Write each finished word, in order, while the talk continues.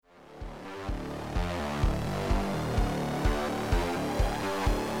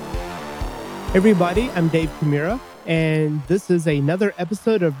Everybody, I'm Dave Kamira, and this is another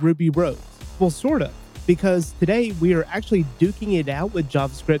episode of Ruby Roads. Well, sort of, because today we are actually duking it out with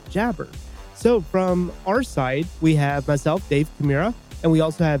JavaScript Jabber. So from our side, we have myself, Dave Kamira, and we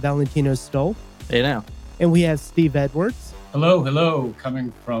also have Valentino Stoll. Hey now. And we have Steve Edwards. Hello,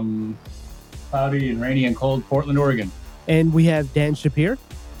 coming from cloudy and rainy and cold Portland, Oregon. And we have Dan Shapir.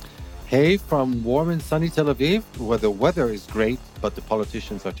 Hey, from warm and sunny Tel Aviv, where the weather is great, but the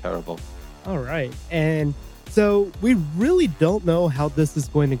politicians are terrible. All right. And so we really don't know how this is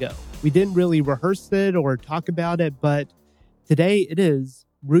going to go. We didn't really rehearse it or talk about it, but today it is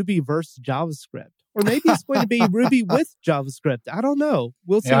Ruby versus JavaScript. Or maybe it's going to be Ruby with JavaScript. I don't know.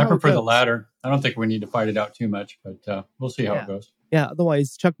 We'll see. Yeah, I prefer the latter. I don't think we need to fight it out too much, but we'll see how it goes. Yeah,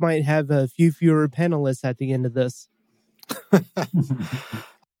 otherwise Chuck might have a few fewer panelists at the end of this.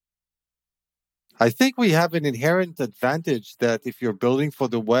 I think we have an inherent advantage that if you're building for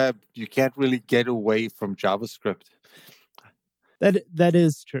the web, you can't really get away from JavaScript. That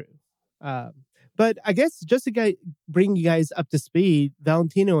is true. But I guess just to bring you guys up to speed,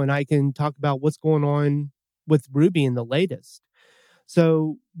 Valentino and I can talk about what's going on with Ruby in the latest.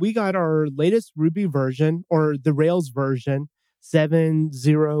 So we got our latest Ruby version, or the Rails version,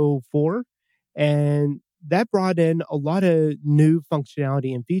 7.04, and that brought in a lot of new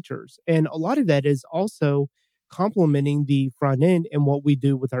functionality and features. And a lot of that is also complementing the front end and what we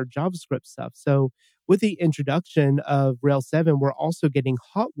do with our JavaScript stuff. So with the introduction of Rails 7, we're also getting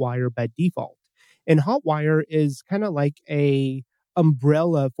Hotwire by default. And Hotwire is kind of like a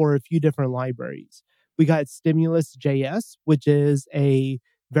umbrella for a few different libraries. We got Stimulus.js, which is a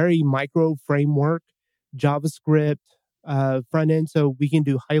very micro framework JavaScript front end, so we can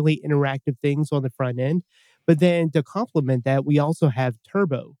do highly interactive things on the front end. But then to complement that, we also have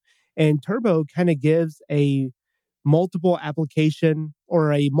Turbo. And Turbo kind of gives a multiple application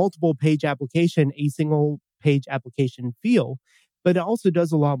or a multiple page application, a single page application feel. But it also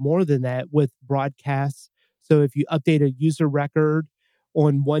does a lot more than that with broadcasts. So if you update a user record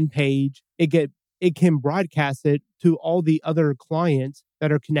on one page, it can broadcast it to all the other clients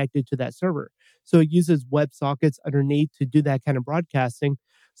that are connected to that server. So it uses WebSockets underneath to do that kind of broadcasting.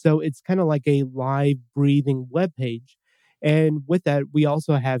 So it's kind of like a live breathing web page. And with that, we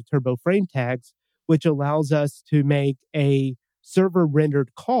also have Turbo Frame Tags, which allows us to make a server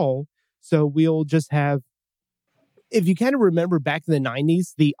rendered call. So we'll just have, if you kind of remember back in the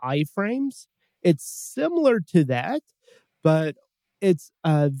 90s, the iframes, it's similar to that, but it's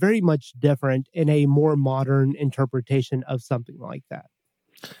very much different in a more modern interpretation of something like that.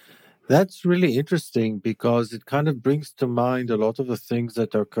 That's really interesting because it kind of brings to mind a lot of the things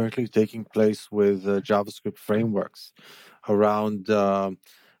that are currently taking place with JavaScript frameworks around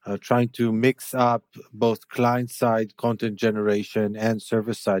trying to mix up both client-side content generation and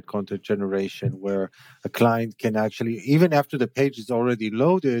server-side content generation, where a client can actually, even after the page is already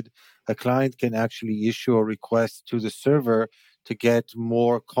loaded, a client can actually issue a request to the server to get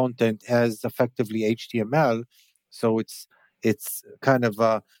more content as effectively HTML. So it's kind of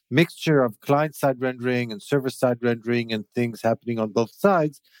a mixture of client-side rendering and server-side rendering and things happening on both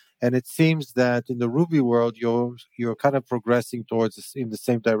sides. And it seems that in the Ruby world, you're kind of progressing towards in the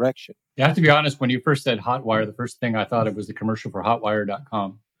same direction. You have to be honest, when you first said Hotwire, the first thing I thought of was the commercial for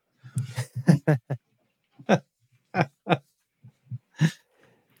Hotwire.com.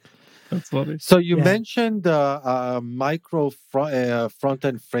 That's funny. So you mentioned micro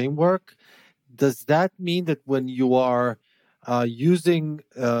front-end framework. Does that mean that when you are using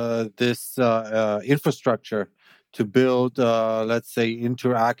this infrastructure to build, let's say,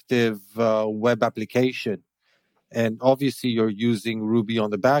 interactive web application, and obviously you're using Ruby on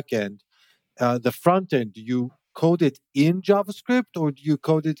the back end, the front end, do you code it in JavaScript or do you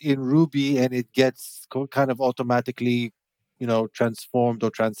code it in Ruby and it gets kind of automatically, transformed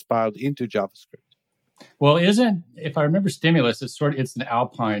or transpiled into JavaScript? Well, if I remember Stimulus, it's an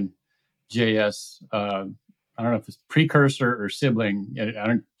Alpine JS. I don't know if it's precursor or sibling.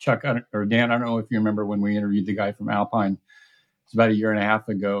 Chuck or Dan, I don't know if you remember when we interviewed the guy from Alpine. It's about a year and a half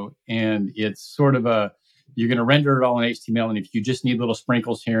ago. And it's sort of you're going to render it all in HTML. And if you just need little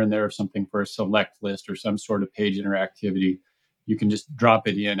sprinkles here and there of something for a select list or some sort of page interactivity, you can just drop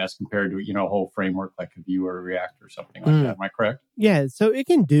it in as compared to, a whole framework like a Vue or a React or something like that. Am I correct? Yeah. So it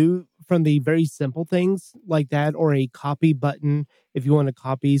can do from the very simple things like that, or a copy button if you want to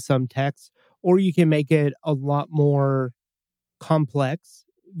copy some text, or you can make it a lot more complex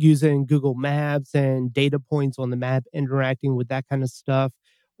using Google Maps and data points on the map, interacting with that kind of stuff,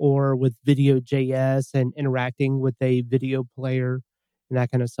 or with Video.js and interacting with a video player and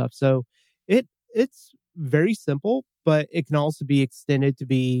that kind of stuff. So it's very simple, but it can also be extended to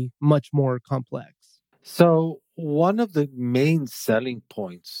be much more complex. So, one of the main selling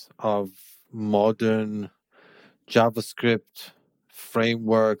points of modern JavaScript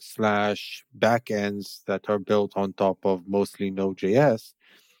frameworks slash backends that are built on top of mostly Node.js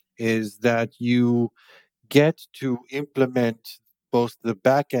is that you get to implement both the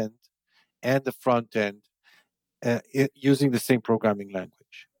backend and the front end using the same programming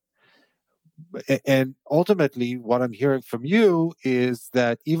language. And ultimately, what I'm hearing from you is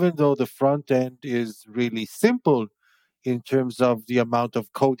that even though the front end is really simple in terms of the amount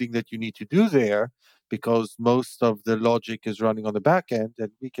of coding that you need to do there, because most of the logic is running on the back end,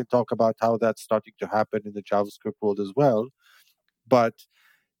 and we can talk about how that's starting to happen in the JavaScript world as well. But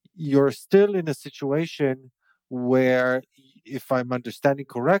you're still in a situation where, if I'm understanding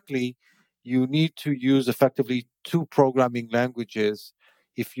correctly, you need to use effectively two programming languages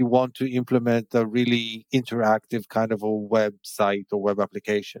if you want to implement a really interactive kind of a website or web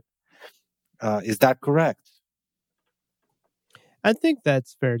application. Is that correct? I think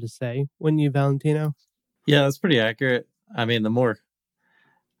that's fair to say, wouldn't you, Valentino? Yeah, that's pretty accurate. I mean,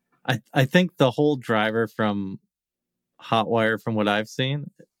 I think the whole driver from Hotwire, from what I've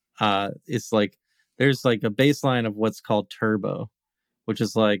seen, is like there's like a baseline of what's called Turbo, which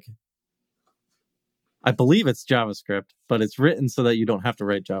is like, I believe it's JavaScript, but it's written so that you don't have to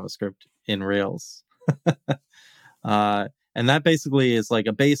write JavaScript in Rails. And that basically is like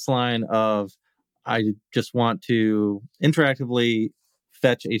a baseline of, I just want to interactively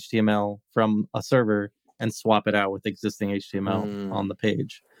fetch HTML from a server and swap it out with existing HTML on the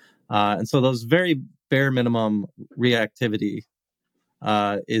page. And so those very bare minimum reactivity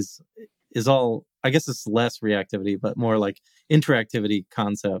is all, I guess it's less reactivity, but more like interactivity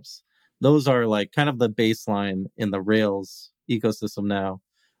concepts. Those are like kind of the baseline in the Rails ecosystem now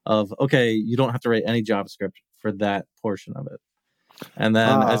of, okay, you don't have to write any JavaScript for that portion of it. And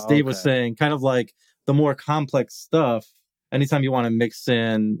then, as Dave was saying, kind of like the more complex stuff, anytime you want to mix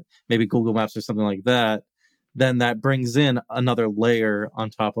in maybe Google Maps or something like that, then that brings in another layer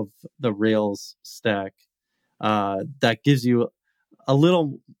on top of the Rails stack that gives you a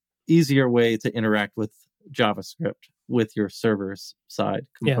little easier way to interact with JavaScript with your server's side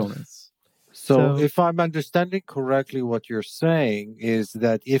components. So, if I'm understanding correctly, what you're saying is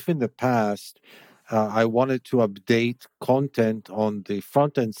that if in the past I wanted to update content on the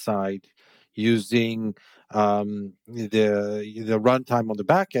front end side using the runtime on the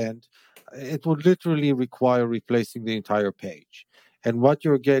back end, it would literally require replacing the entire page. And what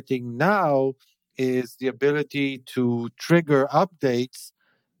you're getting now is the ability to trigger updates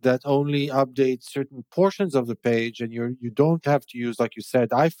that only update certain portions of the page, and you don't have to use, like you said,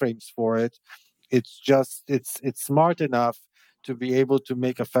 iframes for it. It's just it's smart enough to be able to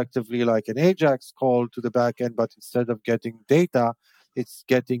make effectively like an Ajax call to the back end, but instead of getting data, it's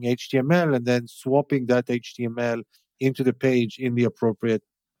getting HTML and then swapping that HTML into the page in the appropriate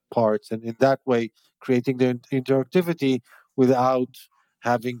parts, and in that way creating the interactivity without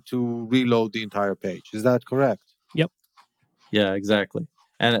having to reload the entire page. Is that correct? Yep. Yeah, exactly.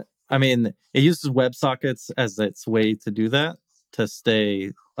 And I mean, it uses WebSockets as its way to do that, to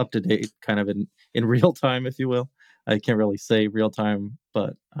stay up to date kind of in real time, if you will. I can't really say real time,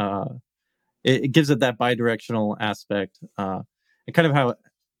 but it gives it that bidirectional aspect. And kind of how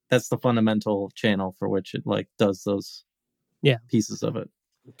that's the fundamental channel for which it like does those pieces of it.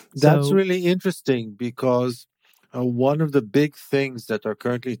 That's really interesting because one of the big things that are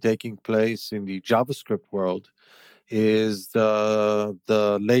currently taking place in the JavaScript world is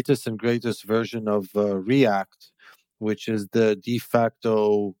the latest and greatest version of React, which is the de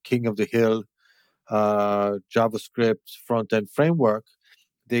facto king of the hill JavaScript front-end framework.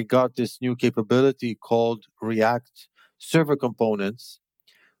 They got this new capability called React Server Components,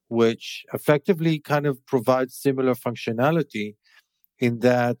 which effectively kind of provides similar functionality in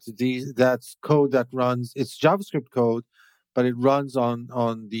that that's code that runs, it's JavaScript code, but it runs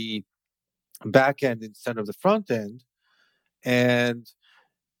on the back end instead of the front end, and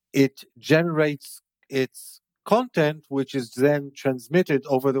it generates its content, which is then transmitted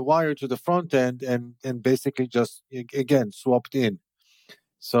over the wire to the front end and basically just again swapped in.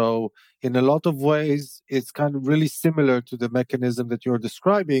 So in a lot of ways, it's kind of really similar to the mechanism that you're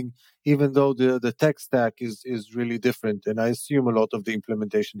describing, even though the tech stack is really different. And I assume a lot of the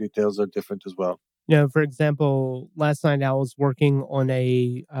implementation details are different as well. You know, for example, last night I was working on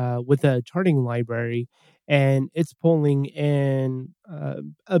with a charting library, and it's pulling in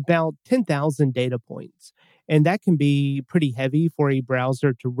about 10,000 data points. And that can be pretty heavy for a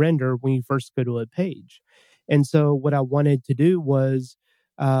browser to render when you first go to a page. And so what I wanted to do was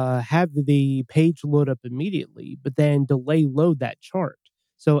have the page load up immediately, but then delay load that chart.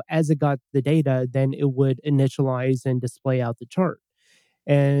 So as it got the data, then it would initialize and display out the chart.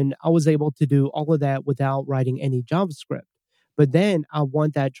 And I was able to do all of that without writing any JavaScript. But then I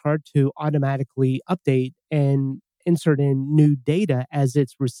want that chart to automatically update and insert in new data as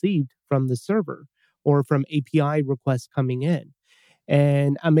it's received from the server or from API requests coming in.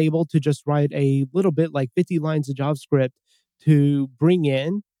 And I'm able to just write a little bit like 50 lines of JavaScript to bring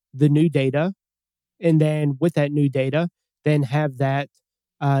in the new data. And then with that new data, then have that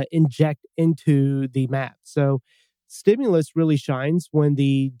inject into the map. So Stimulus really shines when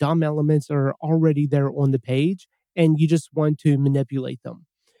the DOM elements are already there on the page and you just want to manipulate them.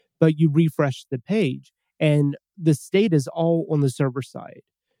 But you refresh the page and the state is all on the server side.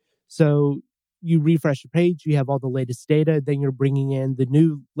 So you refresh the page, you have all the latest data, then you're bringing in the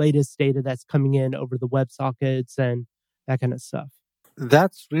new latest data that's coming in over the WebSockets and that kind of stuff.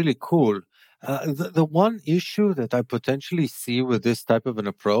 That's really cool. The one issue that I potentially see with this type of an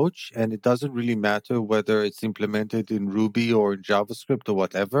approach, and it doesn't really matter whether it's implemented in Ruby or in JavaScript or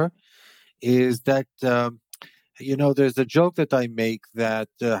whatever, is that there's a joke that I make that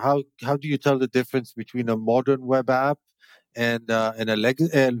how do you tell the difference between a modern web app and a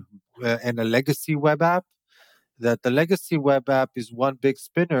legacy web app? That the legacy web app is one big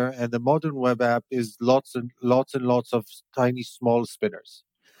spinner, and the modern web app is lots and lots and lots of tiny small spinners.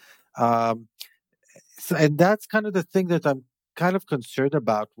 Um, and that's kind of the thing that I'm kind of concerned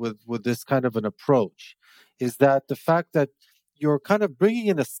about with this kind of an approach, is that the fact that you're kind of bringing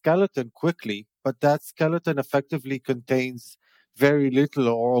in a skeleton quickly, but that skeleton effectively contains very little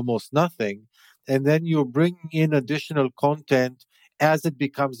or almost nothing, and then you're bringing in additional content as it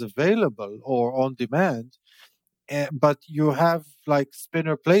becomes available or on demand. But you have like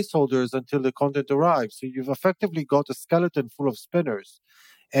spinner placeholders until the content arrives. So you've effectively got a skeleton full of spinners,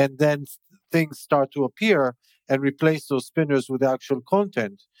 and then things start to appear and replace those spinners with actual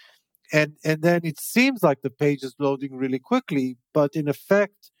content. And then it seems like the page is loading really quickly, but in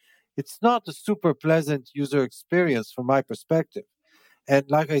effect, it's not a super pleasant user experience from my perspective. And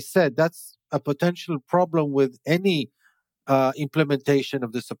like I said, that's a potential problem with any implementation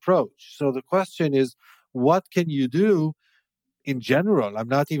of this approach. So the question is, what can you do in general? I'm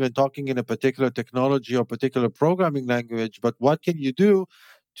not even talking in a particular technology or particular programming language, but what can you do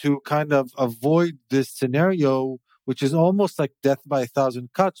to kind of avoid this scenario, which is almost like death by a thousand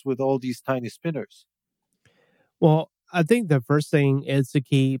cuts with all these tiny spinners? Well, I think the first thing is to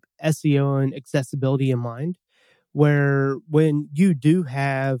keep SEO and accessibility in mind, where when you do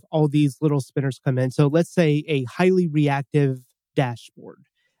have all these little spinners come in, so let's say a highly reactive dashboard.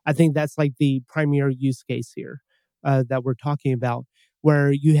 I think that's like the primary use case here that we're talking about,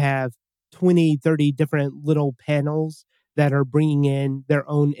 where you have 20, 30 different little panels that are bringing in their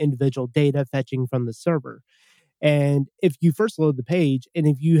own individual data fetching from the server. And if you first load the page and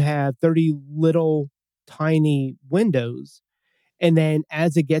if you have 30 little tiny windows, and then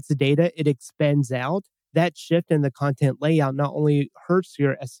as it gets the data, it expands out. That shift in the content layout not only hurts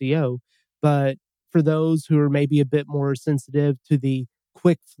your SEO, but for those who are maybe a bit more sensitive to the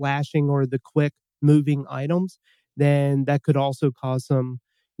quick flashing or the quick moving items, then that could also cause some,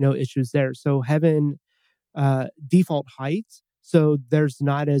 issues there. So having default heights, so there's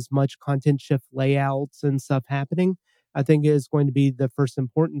not as much content shift layouts and stuff happening, I think is going to be the first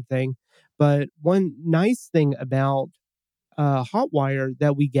important thing. But one nice thing about Hotwire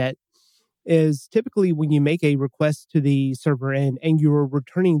that we get is typically when you make a request to the server end and you're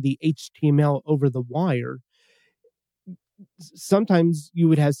returning the HTML over the wire, sometimes you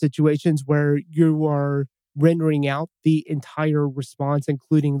would have situations where you are rendering out the entire response,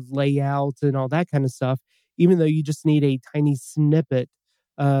 including layouts and all that kind of stuff, even though you just need a tiny snippet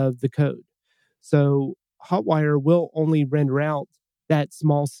of the code. So Hotwire will only render out that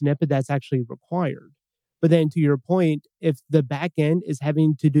small snippet that's actually required. But then to your point, if the back end is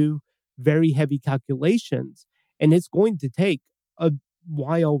having to do very heavy calculations and it's going to take a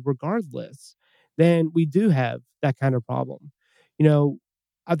while regardless, then we do have that kind of problem. You know,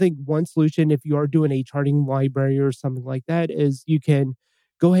 I think one solution, if you are doing a charting library or something like that, is you can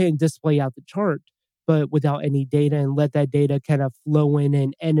go ahead and display out the chart, but without any data and let that data kind of flow in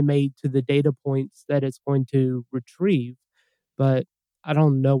and animate to the data points that it's going to retrieve. But I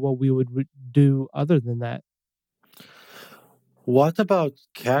don't know what we would do other than that. What about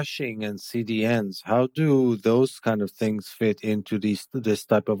caching and CDNs? How do those kind of things fit into this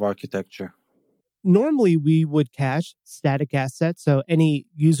type of architecture? Normally, we would cache static assets. So any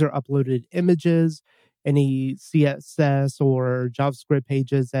user uploaded images, any CSS or JavaScript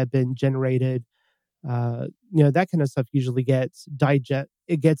pages that have been generated That kind of stuff usually gets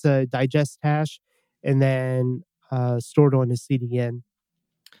a digest hash and then stored on a CDN.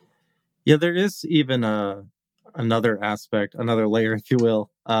 Yeah, there is even another aspect, another layer, if you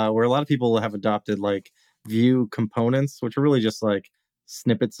will, where a lot of people have adopted like view components, which are really just like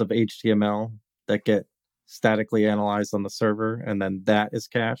snippets of HTML that get statically analyzed on the server, and then that is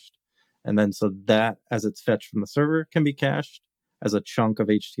cached. And then so that, as it's fetched from the server, can be cached as a chunk of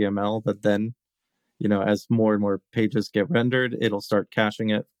HTML that then, as more and more pages get rendered, it'll start caching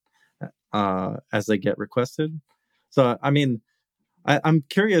it as they get requested. So, I mean, I'm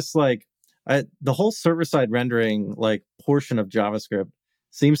curious, like, the whole server-side rendering, like, portion of JavaScript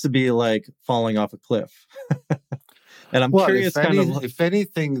seems to be, like, falling off a cliff. And I'm curious if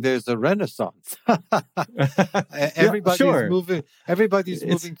anything, there's a renaissance. Everybody's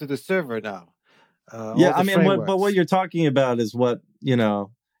moving to the server now. Yeah, I mean, but what you're talking about is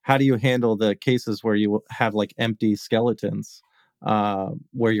how do you handle the cases where you have like empty skeletons,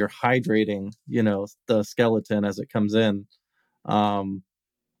 where you're hydrating, the skeleton as it comes in. That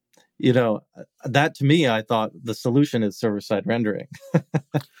to me, I thought the solution is server-side rendering.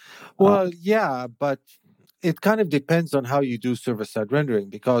 Yeah, but it kind of depends on how you do server-side rendering,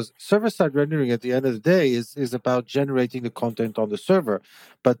 because server-side rendering at the end of the day is about generating the content on the server,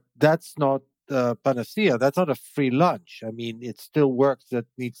 but that's not panacea. That's not a free lunch. I mean, it's still work that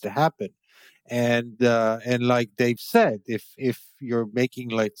needs to happen. And like Dave said, if you're making,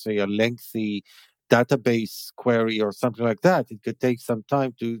 let's say, a lengthy database query or something like that, it could take some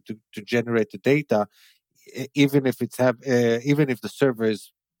time to generate the data, even if even if the server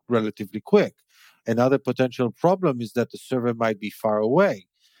is relatively quick. Another potential problem is that the server might be far away,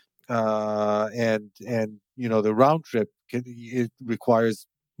 and the round trip it requires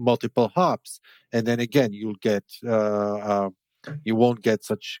multiple hops, and then again you won't get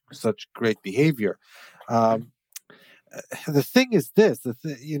such great behavior. The thing is this,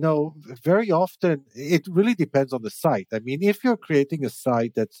 very often it really depends on the site. I mean, if you're creating a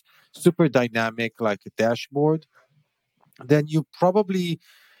site that's super dynamic, like a dashboard, then you probably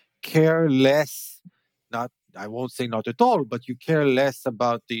care less, not, I won't say not at all, but you care less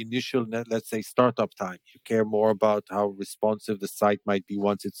about the initial, let's say, startup time. You care more about how responsive the site might be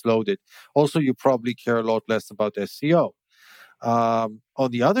once it's loaded. Also, you probably care a lot less about SEO. On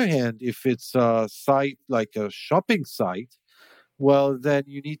the other hand, if it's a site like a shopping site, well, then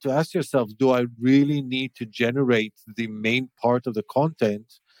you need to ask yourself, do I really need to generate the main part of the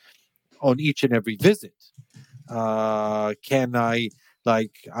content on each and every visit? Can I,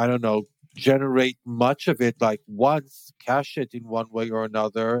 like, I don't know, generate much of it like once, cache it in one way or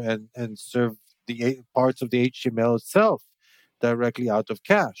another, and serve the parts of the HTML itself directly out of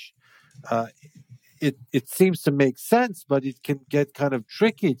cache? It seems to make sense, but it can get kind of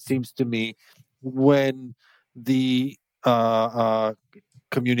tricky, it seems to me, when the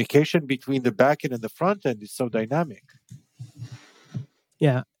communication between the backend and the front end is so dynamic.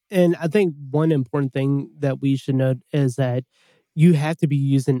 Yeah. And I think one important thing that we should note is that you have to be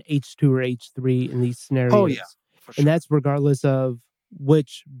using H2 or H3 in these scenarios. Oh, yeah, for sure. And that's regardless of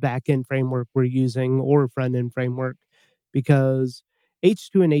which backend framework we're using or front end framework, because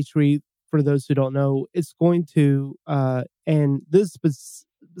H2 and H3, for those who don't know, it's going to, and this was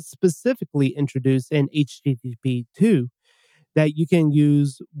specifically introduced in HTTP 2, that you can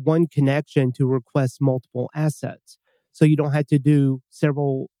use one connection to request multiple assets. So you don't have to do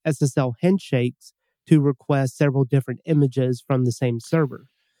several SSL handshakes to request several different images from the same server.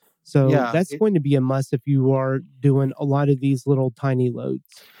 So that's going to be a must if you are doing a lot of these little tiny loads.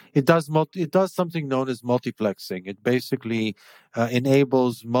 It does something known as multiplexing. It basically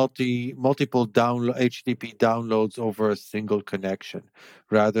enables multiple HTTP downloads over a single connection,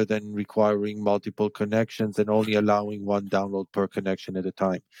 rather than requiring multiple connections and only allowing one download per connection at a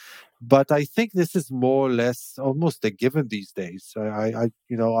time. But I think this is more or less almost a given these days.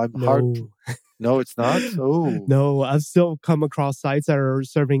 No, it's not. Oh, no, I've still come across sites that are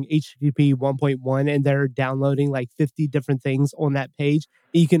serving HTTP 1.1 and they're downloading like 50 different things on that page.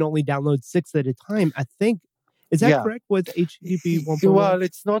 You can only download 6 at a time. I think, is that correct with HTTP 1.1? Well,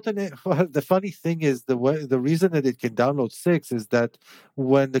 it's not well, the funny thing is the reason that it can download 6 is that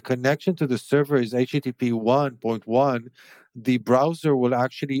when the connection to the server is HTTP 1.1, the browser will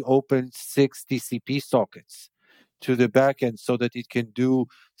actually open 6 TCP sockets to the backend so that it can do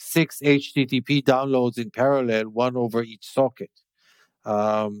 6 HTTP downloads in parallel, one over each socket.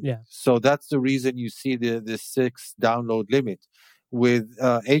 So that's the reason you see the 6 download limit. With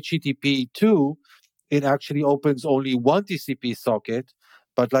HTTP 2, it actually opens only one TCP socket,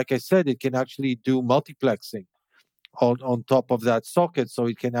 but like I said, it can actually do multiplexing. on top of that socket, so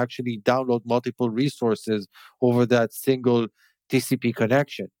it can actually download multiple resources over that single TCP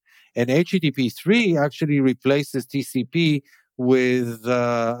connection. And HTTP 3 actually replaces TCP with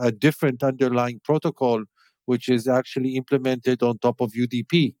a different underlying protocol, which is actually implemented on top of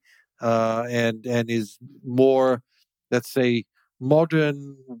UDP, and is more, let's say,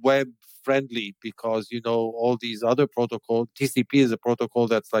 modern web friendly, because all these other protocols, TCP is a protocol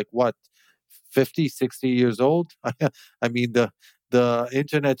that's like what, 50, 60 years old. I mean, the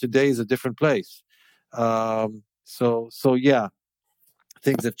internet today is a different place. So yeah,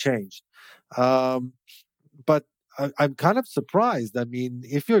 things have changed. But I'm kind of surprised. I mean,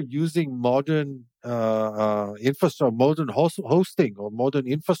 if you're using modern infrastructure, modern hosting, or modern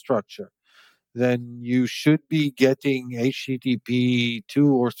infrastructure, then you should be getting HTTP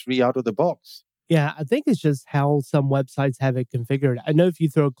 2 or 3 out of the box. Yeah, I think it's just how some websites have it configured. I know if you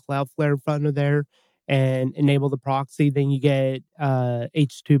throw Cloudflare in front of there and enable the proxy, then you get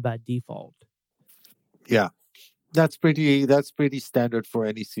H2 by default. Yeah, that's pretty standard for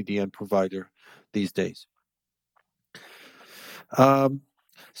any CDN provider these days.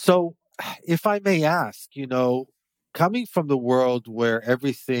 So, if I may ask, coming from the world where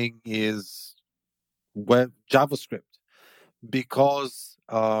everything is web JavaScript, because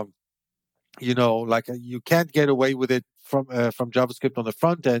you can't get away with it from JavaScript on the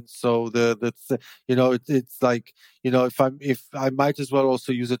front end. So it's like, if I might as well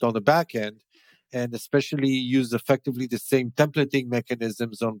also use it on the back end, and especially use effectively the same templating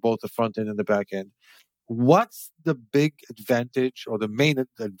mechanisms on both the front end and the back end. What's the big advantage, or the main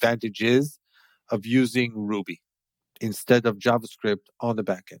advantages of using Ruby instead of JavaScript on the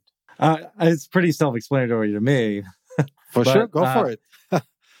back end? It's pretty self-explanatory to me. For sure, go for it.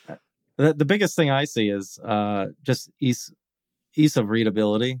 The biggest thing I see is just ease of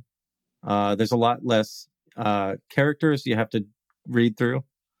readability. There's a lot less characters you have to read through.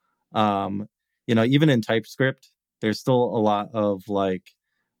 Even in TypeScript, there's still a lot of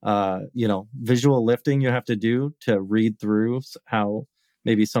visual lifting you have to do to read through how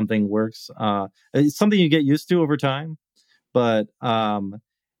maybe something works. It's something you get used to over time, but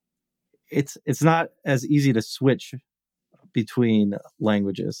it's not as easy to switch between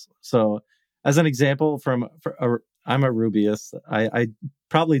languages. So, as an example, I'm a Rubyist. I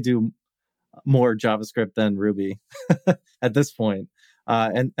probably do more JavaScript than Ruby at this point,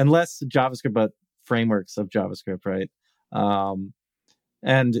 and less JavaScript, but frameworks of JavaScript, right?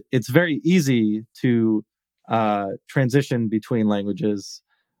 And it's very easy to transition between languages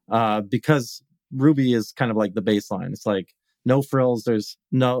because Ruby is kind of like the baseline. It's like no frills. There's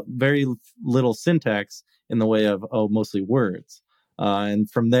very little syntax in the way of mostly words, and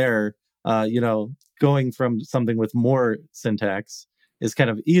from there, going from something with more syntax is kind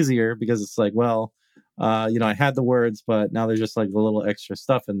of easier, because it's like, well, I had the words, but now there's just like a little extra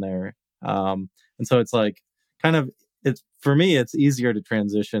stuff in there, and so it's like kind of, for me, it's easier to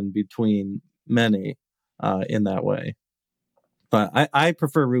transition between many in that way. But I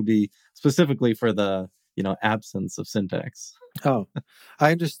prefer Ruby specifically for the absence of syntax. Oh,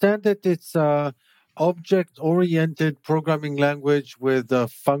 I understand that it's a object-oriented programming language with a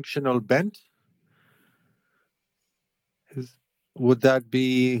functional bent. Would that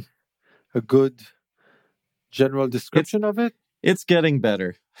be a good general description of it? It's getting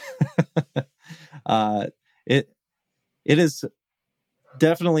better. It is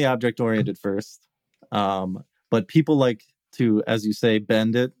definitely object-oriented first, but people like to, as you say,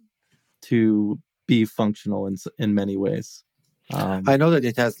 bend it to be functional in many ways. I know that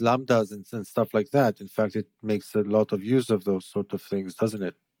it has lambdas and stuff like that. In fact, it makes a lot of use of those sort of things, doesn't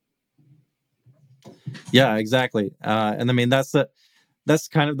it? Yeah, exactly. And I mean, that's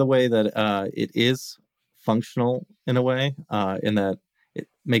kind of the way that it is functional in a way, in that it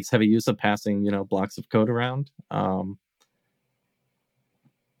makes heavy use of passing, blocks of code around.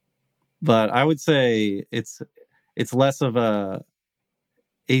 But I would say it's less of a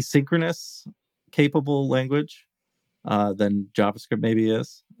asynchronous capable language than JavaScript maybe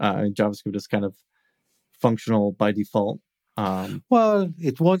is. JavaScript is kind of functional by default. Well,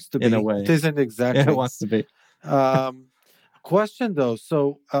 it wants to be. In a way. It isn't exactly. It wants to be. Question though.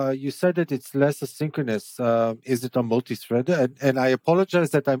 So you said that it's less asynchronous. Is it a multi-threaded? And I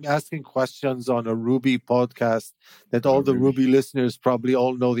apologize that I'm asking questions on a Ruby podcast that all the Ruby listeners probably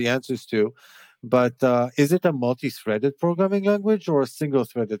all know the answers to. But is it a multi-threaded programming language or a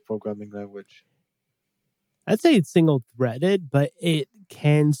single-threaded programming language? I'd say it's single-threaded, but it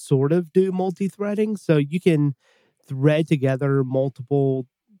can sort of do multi-threading. So you can thread together multiple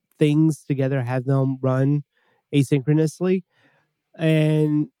things together, have them run asynchronously.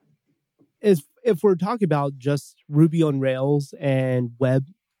 And if we're talking about just Ruby on Rails and web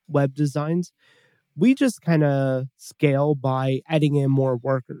designs, we just kind of scale by adding in more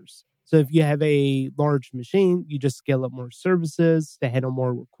workers. So if you have a large machine, you just scale up more services to handle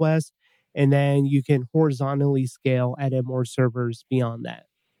more requests, and then you can horizontally scale, add in more servers beyond that.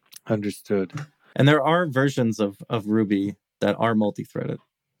 Understood. And there are versions of Ruby that are multi-threaded.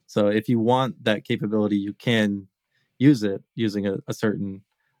 So if you want that capability, you can use it using a certain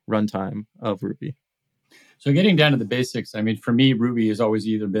runtime of Ruby. So getting down to the basics, I mean, for me, Ruby has always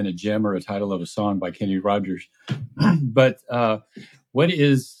either been a gem or a title of a song by Kenny Rogers. But what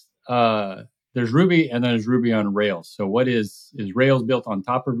is there's Ruby and then there's Ruby on Rails. So what is Rails built on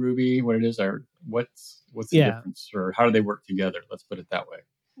top of Ruby? What it is, or what's the difference, or how do they work together? Let's put it that way.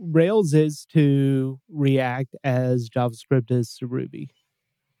 Rails is to React as JavaScript is to Ruby.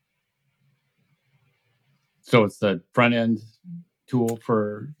 So it's the front end tool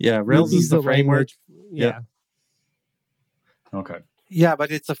for Rails is the framework. Yeah. Okay. Yeah,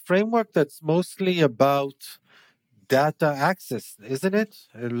 but it's a framework that's mostly about data access, isn't it?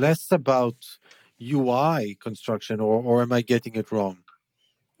 Less about UI construction, or am I getting it wrong?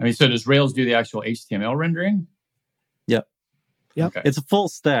 I mean, so does Rails do the actual HTML rendering? Yep. Okay. It's a full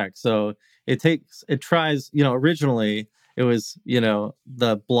stack. So it tries, originally it was,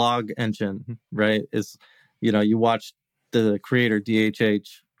 the blog engine, right? Is, you watch the creator DHH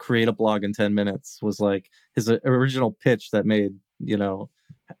create a blog in 10 minutes was like his original pitch that made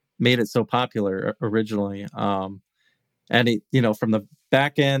it so popular originally. And it, from the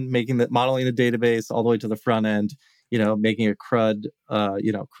back end, modeling the database all the way to the front end, making a CRUD,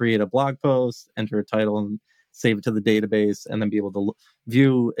 create a blog post, enter a title and save it to the database, and then be able to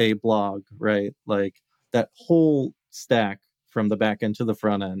view a blog, right? Like that whole stack from the back end to the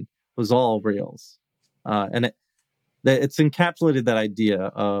front end was all Rails. And it's encapsulated that idea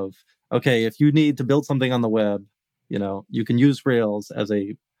of, okay, if you need to build something on the web, you can use Rails as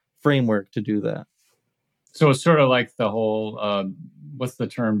a framework to do that. So it's sort of like the whole, what's the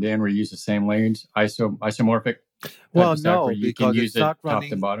term, Dan, where you use the same language, isomorphic? Well, no, because it's not top running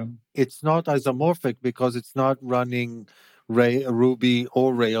to bottom. It's not isomorphic because it's not running Ruby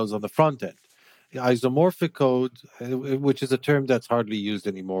or Rails on the front end. Isomorphic code, which is a term that's hardly used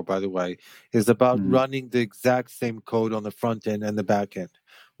anymore, by the way, is about running the exact same code on the front end and the back end,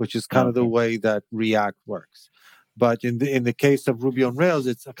 which is kind of the way that React works. But in the case of Ruby on Rails,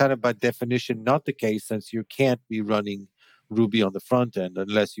 it's kind of by definition not the case, since you can't be running Ruby on the front end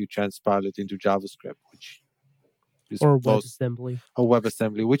unless you transpile it into JavaScript, which or WebAssembly. Or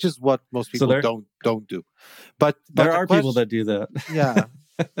WebAssembly, which is what most people don't do. But there are people that do that. Yeah,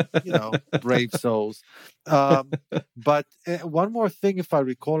 brave souls. But one more thing, if I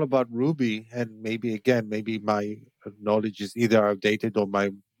recall about Ruby, and maybe my knowledge is either outdated or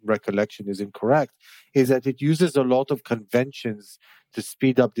my recollection is incorrect, is that it uses a lot of conventions to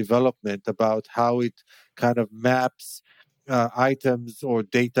speed up development about how it kind of maps items or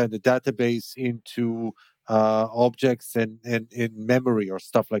data in the database into objects and in memory or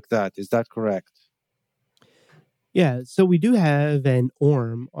stuff like that. Is that correct? Yeah, so we do have an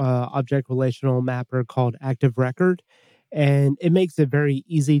ORM, object relational mapper called Active Record, and it makes it very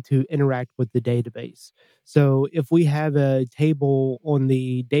easy to interact with the database. So if we have a table on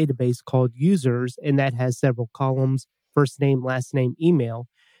the database called users, and that has several columns, first name, last name, email,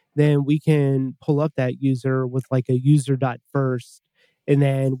 then we can pull up that user with like a user.first, and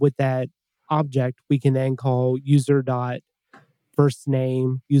then with that object, we can then call user.first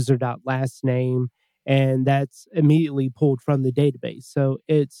name, user.last name, and that's immediately pulled from the database. So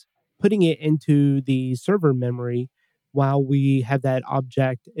it's putting it into the server memory while we have that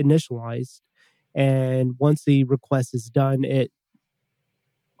object initialized. And once the request is done, it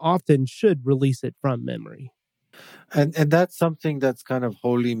often should release it from memory. And that's something that's kind of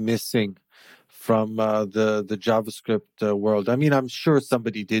wholly missing from the JavaScript world. I mean, I'm sure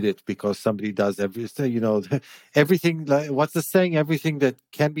somebody did it because somebody does everything. Everything. Like, what's the saying? Everything that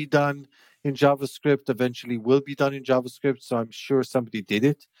can be done in JavaScript eventually will be done in JavaScript. So I'm sure somebody did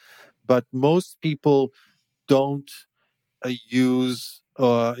it, but most people don't use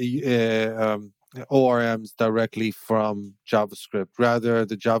ORMs directly from JavaScript. Rather,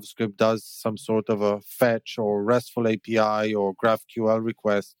 the JavaScript does some sort of a fetch or RESTful API or GraphQL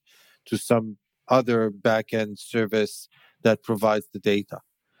request to some other backend service that provides the data.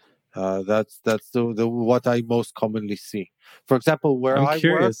 That's the what I most commonly see. For example, where I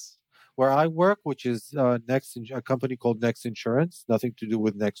work, which is a company called Next Insurance, nothing to do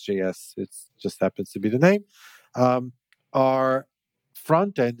with Next.js. It just happens to be the name. Our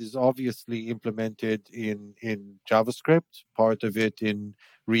front end is obviously implemented in JavaScript, part of it in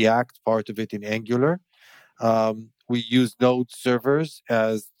React, part of it in Angular. We use Node servers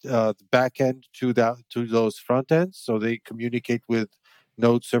as the backend to those front ends, so they communicate with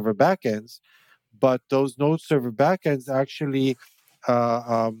Node server backends. But those Node server backends actually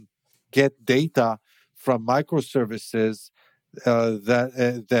uh, get data from microservices it's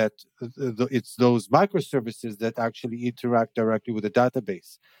those microservices that actually interact directly with the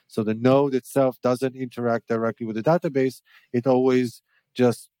database. So the node itself doesn't interact directly with the database. It always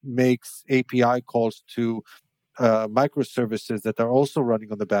just makes API calls to microservices that are also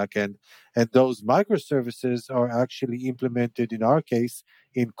running on the back end. And those microservices are actually implemented, in our case,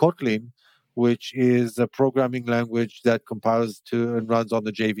 in Kotlin, which is a programming language that compiles to and runs on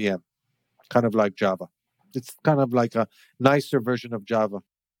the JVM, kind of like Java. It's kind of like a nicer version of Java.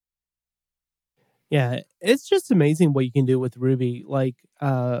 Yeah, it's just amazing what you can do with Ruby. Like,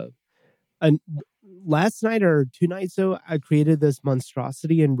 an, last night or 2 nights ago, I created this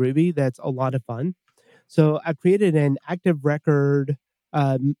monstrosity in Ruby that's a lot of fun. So I created an active record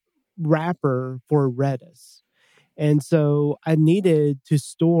wrapper for Redis. And so I needed to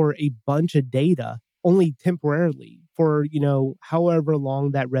store a bunch of data only temporarily for, however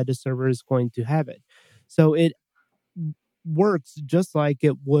long that Redis server is going to have it. So it works just like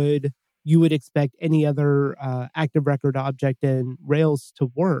you would expect any other active record object in Rails to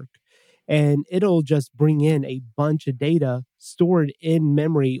work. And it'll just bring in a bunch of data stored in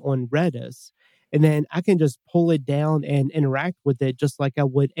memory on Redis. And then I can just pull it down and interact with it just like I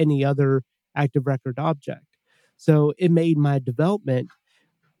would any other active record object. So it made my development,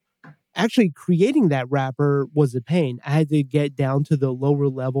 actually creating that wrapper was a pain. I had to get down to the lower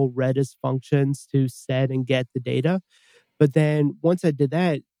level Redis functions to set and get the data. But then once I did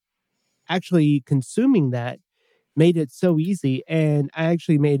that, actually consuming that made it so easy. And I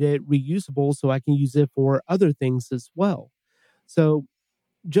actually made it reusable so I can use it for other things as well. So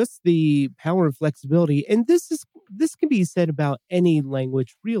just the power and flexibility. And this can be said about any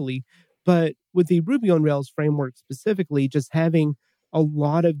language really, but with the Ruby on Rails framework specifically, just having a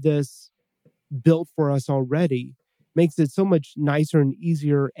lot of this built for us already makes it so much nicer and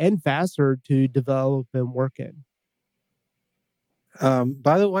easier and faster to develop and work in.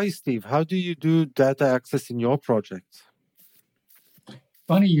 By the way, Steve, how do you do data access in your project?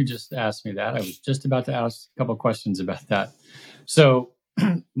 Funny you just asked me that. I was just about to ask a couple of questions about that. So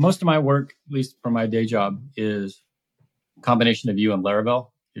most of my work, at least for my day job, is a combination of Vue and Laravel,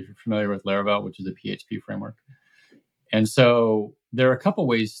 if you're familiar with Laravel, which is a PHP framework. And so there are a couple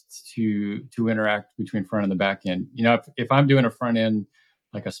ways to interact between front and the back end. If I'm doing a front end,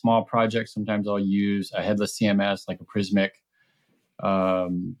 like a small project, sometimes I'll use a headless CMS like a Prismic.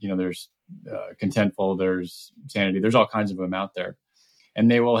 There's Contentful, there's Sanity, there's all kinds of them out there.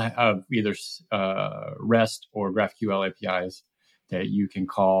 And they will have either REST or GraphQL APIs that you can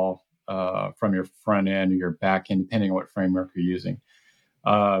call from your front end or your back end, depending on what framework you're using.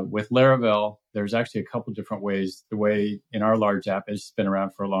 With Laravel, there's actually a couple different ways. The way in our large app, it's been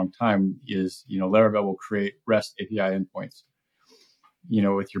around for a long time, is Laravel will create REST API endpoints.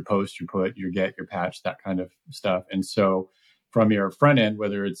 With your post, your put, your get, your patch, that kind of stuff. And so from your front end,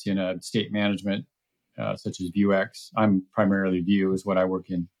 whether it's in a state management such as Vuex, I'm primarily Vue is what I work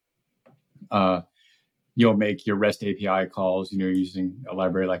in. You'll make your REST API calls, using a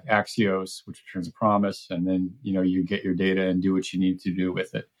library like Axios, which returns a promise, and then you get your data and do what you need to do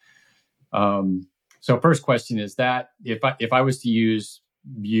with it. So first question is that if I was to use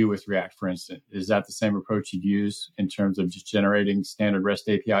Vue with React, for instance, is that the same approach you'd use in terms of just generating standard REST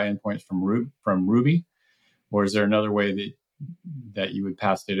API endpoints from Ruby, or is there another way that you would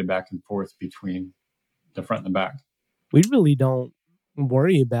pass data back and forth between the front and the back? We really don't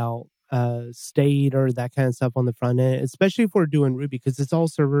worry about state or that kind of stuff on the front end, especially if we're doing Ruby, because it's all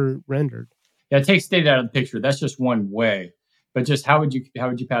server rendered. Yeah, it takes data out of the picture. That's just one way. But just how would you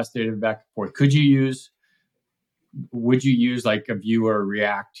pass data back and forth? Would you use like a Vue or a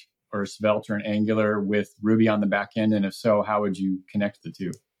React or a Svelte or an Angular with Ruby on the back end? And if so, how would you connect the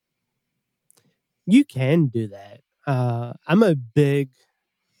two? You can do that. I'm a big,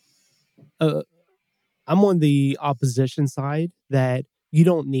 I'm on the opposition side that you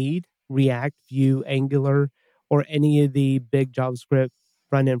don't need React, Vue, Angular, or any of the big JavaScript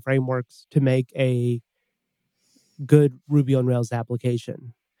front end frameworks to make a good Ruby on Rails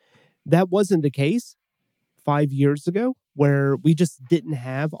application. That wasn't the case 5 years ago, where we just didn't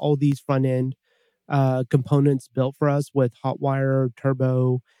have all these front end components built for us with Hotwire,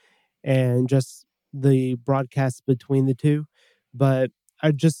 Turbo, and just the broadcast between the two. But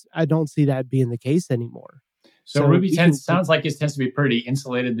I don't see that being the case anymore. So Ruby sounds like it tends to be pretty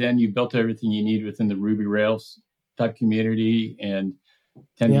insulated. Then you built everything you need within the Ruby Rails type community and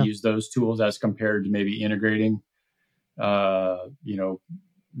tend to use those tools as compared to maybe integrating, JavaScript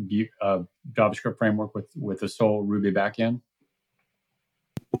framework with a sole Ruby backend.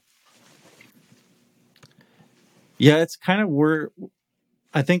 Yeah, it's kind of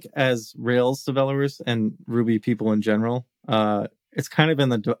I think as Rails developers and Ruby people in general, it's kind of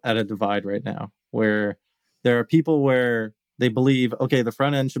at a divide right now, where there are people where they believe, okay, the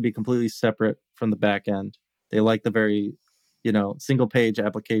front end should be completely separate from the back end. They like the very, single page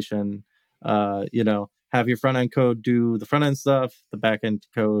application, have your front end code do the front end stuff, the back end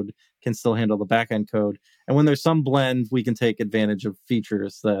code can still handle the back end code. And when there's some blend, we can take advantage of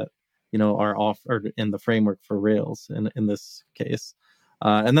features that, are offered in the framework for Rails in this case.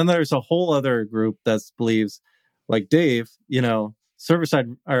 And then there's a whole other group that believes, like Dave, server side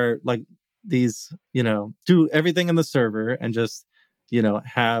are like these, do everything in the server and just,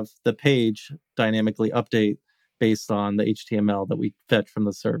 have the page dynamically update based on the HTML that we fetch from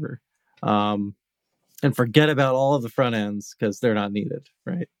the server. And forget about all of the front ends because they're not needed,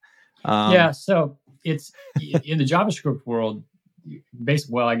 right? So it's in the JavaScript world,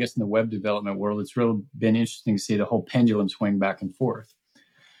 basically, I guess in the web development world, it's really been interesting to see the whole pendulum swing back and forth.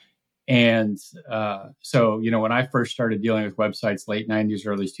 And so, when I first started dealing with websites, late 90s,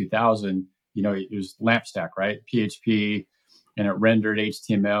 early 2000, it was LAMP stack, right? PHP, and it rendered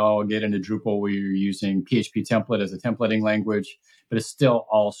HTML, get into Drupal where you're using PHP template as a templating language, but it's still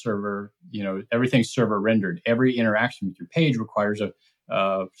all server, everything's server rendered. Every interaction with your page requires a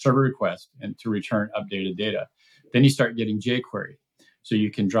server request and to return updated data. Then you start getting jQuery. So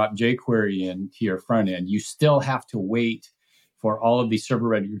you can drop jQuery into your front end. You still have to wait for all of the server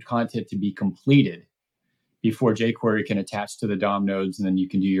rendered content to be completed before jQuery can attach to the DOM nodes, and then you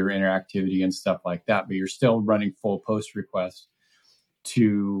can do your interactivity and stuff like that. But you're still running full post requests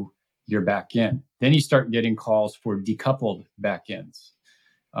to your backend. Then you start getting calls for decoupled backends,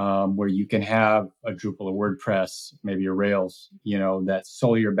 where you can have a Drupal, a WordPress, maybe a Rails, that's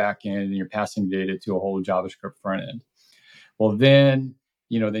solely your backend, and you're passing data to a whole JavaScript front end. Well, then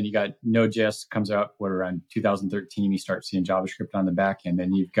you got Node.js comes out around 2013. You start seeing JavaScript on the back end.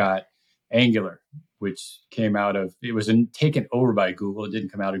 Then you've got Angular, which came out of, it was taken over by Google. It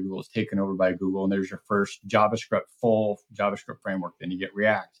didn't come out of Google. It's taken over by Google. And there's your first full JavaScript framework. Then you get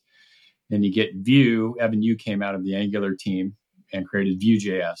React. Then you get Vue. Evan You came out of the Angular team and created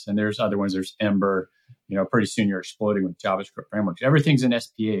Vue.js. And there's other ones. There's Ember. Pretty soon you're exploding with JavaScript frameworks. Everything's in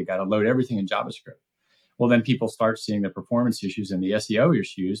SPA. You got to load everything in JavaScript. Well, then people start seeing the performance issues and the SEO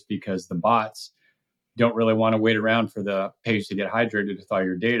issues because the bots don't really want to wait around for the page to get hydrated with all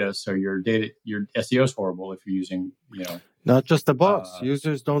your data. So your SEO is horrible if you're using, Not just the bots.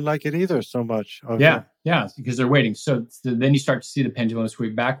 Users don't like it either so much. Okay. Yeah, because they're waiting. So then you start to see the pendulum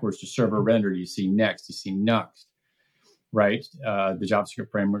swing backwards to server rendered. You see Next, you see Nuxt, right? The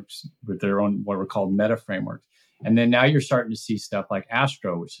JavaScript frameworks with their own, what were called meta frameworks. And then now you're starting to see stuff like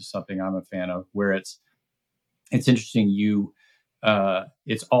Astro, which is something I'm a fan of, where it's interesting.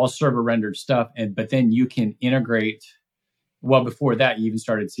 It's all server rendered stuff, but then you can integrate. Well, before that, you even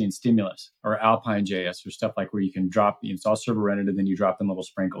started seeing Stimulus or Alpine JS or stuff like where you can drop. It's all server rendered, and then you drop in little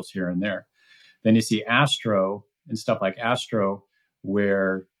sprinkles here and there. Then you see Astro and stuff like Astro,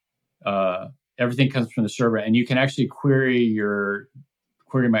 where everything comes from the server, and you can actually query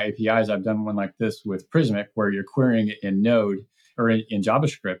my APIs. I've done one like this with Prismic, where you're querying it in Node or in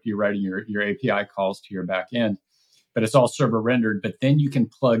JavaScript. You're writing your API calls to your back end, but it's all server rendered. But then you can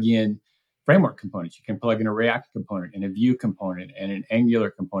plug in framework components. You can plug in a React component and a Vue component and an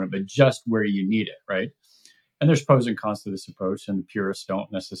Angular component, but just where you need it, right? And there's pros and cons to this approach, and the purists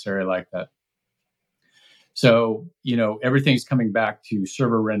don't necessarily like that. So, everything's coming back to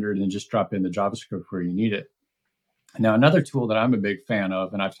server rendered and just drop in the JavaScript where you need it. Now, another tool that I'm a big fan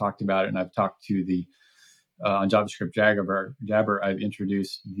of, and I've talked about it, and I've talked to on JavaScript Jabber, I've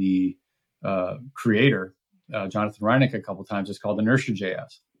introduced the creator, Jonathan Reineck, a couple of times. It's called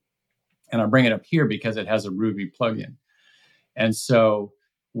Inertia.js. And I bring it up here because it has a Ruby plugin. And so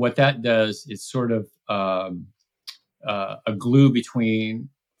what that does is sort of a glue between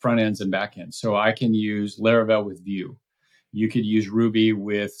front ends and back ends. So I can use Laravel with Vue. You could use Ruby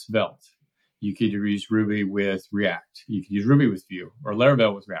with Svelte. You could use Ruby with React. You could use Ruby with Vue or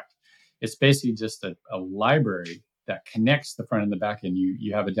Laravel with React. It's basically just a library that connects the front and the back end.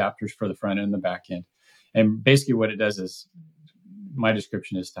 You have adapters for the front end and the back end. And basically what it does is, my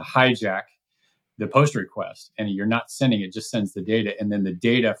description is to hijack the post request, and you're not sending it, just sends the data. And then the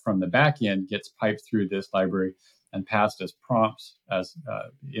data from the back end gets piped through this library and passed as prompts as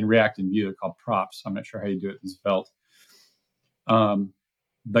in React and Vue, they're called props. I'm not sure how you do it in Svelte.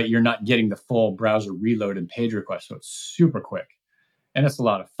 But you're not getting the full browser reload and page request. So it's super quick. And it's a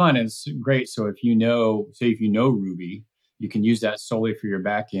lot of fun. And it's great. So if you know Ruby, you can use that solely for your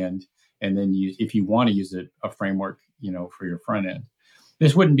back end. And then if you want to use a framework, for your front end.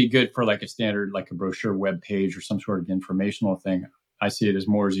 This wouldn't be good for like a standard, like a brochure web page or some sort of informational thing. I see it as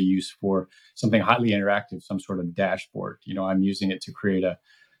more as a use for something highly interactive, some sort of dashboard. I'm using it to create a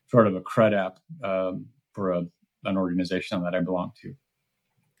sort of a CRUD app for an organization that I belong to.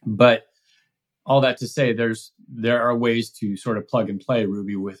 But all that to say, there are ways to sort of plug and play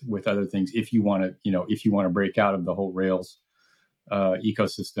Ruby with other things if you want to break out of the whole Rails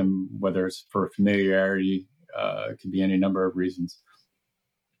ecosystem, whether it's for familiarity, it could be any number of reasons.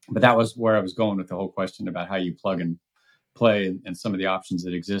 But that was where I was going with the whole question about how you plug and play and some of the options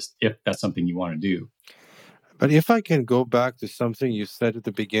that exist if that's something you want to do. But if I can go back to something you said at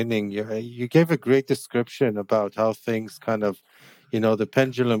the beginning, you gave a great description about how things kind of, the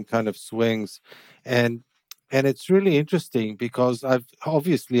pendulum kind of swings. And it's really interesting because I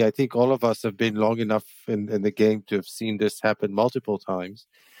think all of us have been long enough in the game to have seen this happen multiple times.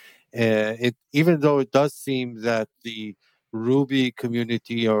 Even though it does seem that the Ruby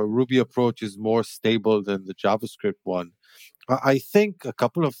community or Ruby approach is more stable than the JavaScript one, I think a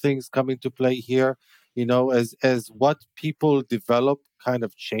couple of things come into play here. As what people develop kind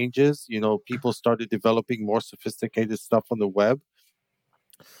of changes, people started developing more sophisticated stuff on the web.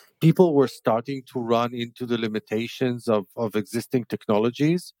 People were starting to run into the limitations of existing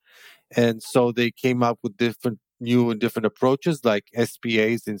technologies. And so they came up with new and different approaches like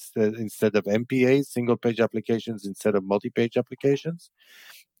SPAs instead of MPAs, single page applications instead of multi-page applications.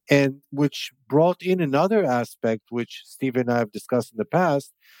 And which brought in another aspect, which Steve and I have discussed in the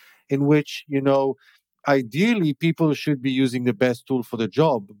past, in which, ideally people should be using the best tool for the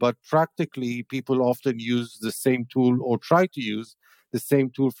job, but practically people often use the same tool or try to use the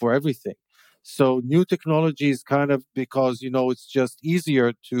same tool for everything. So new technology is kind of because, it's just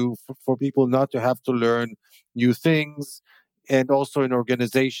easier for people not to have to learn new things. And also in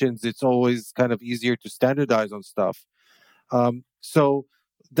organizations, it's always kind of easier to standardize on stuff. So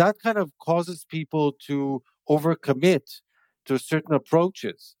that kind of causes people to overcommit to certain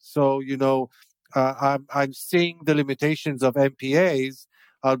approaches. So, I'm seeing the limitations of MPAs.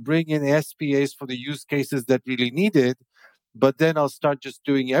 I'll bring in SPAs for the use cases that really need it, but then I'll start just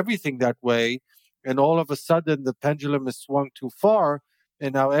doing everything that way. And all of a sudden, the pendulum has swung too far.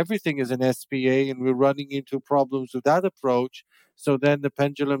 And now everything is an SPA, and we're running into problems with that approach. So then the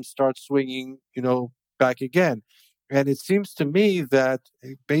pendulum starts swinging, back again. And it seems to me that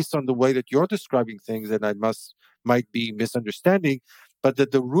based on the way that you're describing things, and might be misunderstanding, but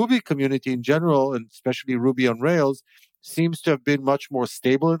that the Ruby community in general, and especially Ruby on Rails, seems to have been much more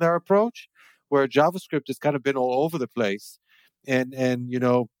stable in their approach, where JavaScript has kind of been all over the place and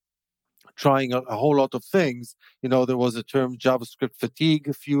trying a whole lot of things. There was a term JavaScript fatigue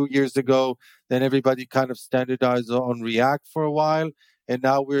a few years ago. Then everybody kind of standardized on React for a while. And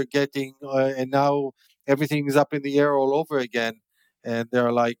now we're getting, and now everything is up in the air all over again. And there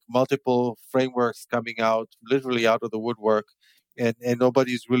are like multiple frameworks coming out, literally out of the woodwork. And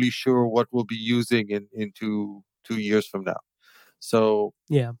nobody's really sure what we'll be using in 2 years from now. So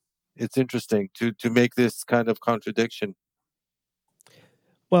yeah, it's interesting to make this kind of contradiction.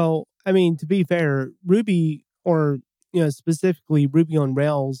 well, I mean, to be fair, Ruby, or specifically Ruby on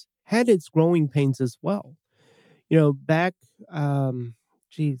Rails, had its growing pains as well. Back, I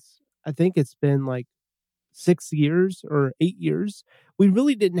think it's been like 6 years or 8 years, we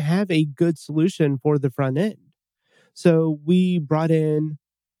really didn't have a good solution for the front end. So we brought in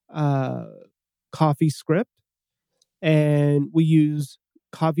CoffeeScript, and we use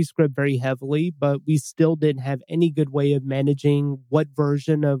CoffeeScript very heavily, but we still didn't have any good way of managing what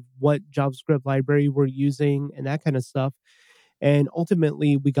version of what JavaScript library we're using and that kind of stuff. And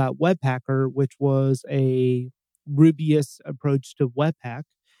ultimately, we got Webpacker, which was a Rubyist approach to Webpack.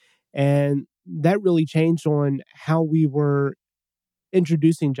 And that really changed on how we were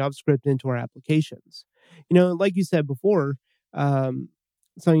introducing JavaScript into our applications. Like you said before,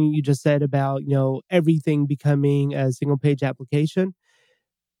 something you just said about, everything becoming a single page application.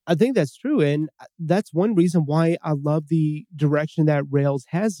 I think that's true. And that's one reason why I love the direction that Rails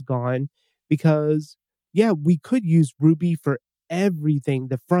has gone, because, yeah, we could use Ruby for everything,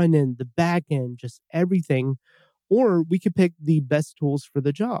 the front end, the back end, just everything, or we could pick the best tools for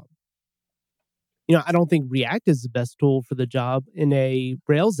the job. I don't think React is the best tool for the job in a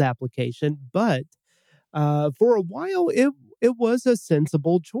Rails application, but for a while, it was a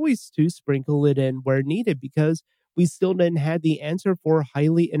sensible choice to sprinkle it in where needed, because we still didn't have the answer for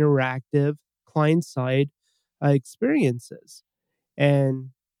highly interactive client-side experiences. And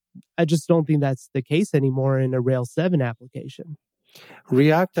I just don't think that's the case anymore in a Rails 7 application.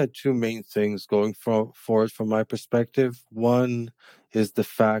 React had two main things going forward from my perspective. One is the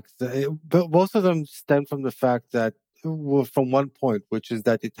fact that but both of them stem from the fact that, well, from one point, which is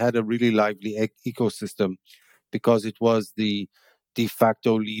that it had a really lively ecosystem because it was the de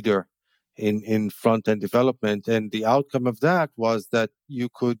facto leader in front end development. And the outcome of that was that you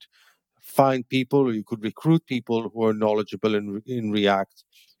could find people, or you could recruit people who are knowledgeable in React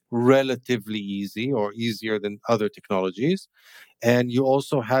relatively easy, or easier than other technologies. And you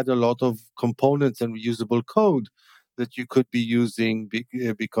also had a lot of components and reusable code that you could be using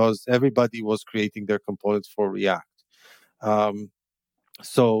because everybody was creating their components for React. Um,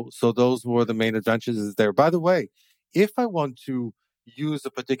 so those were the main advantages there. By the way, if I want to use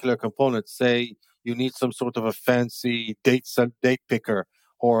a particular component, say you need some sort of a fancy date picker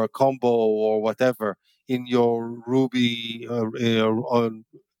or a combo or whatever in your Ruby on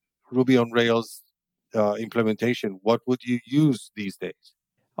Rails implementation, what would you use these days?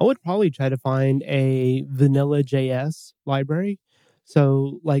 I would probably try to find a vanilla JS library.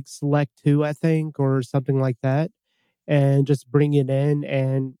 So like Select 2, I think, or something like that, and just bring it in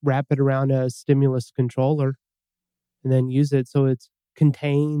and wrap it around a stimulus controller and then use it so it's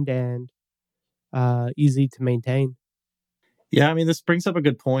contained and easy to maintain. Yeah, I mean, this brings up a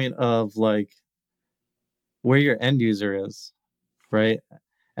good point of like where your end user is, right?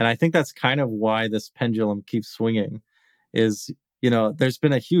 And I think that's kind of why this pendulum keeps swinging is, there's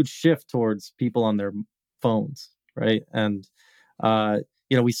been a huge shift towards people on their phones, right? And, uh,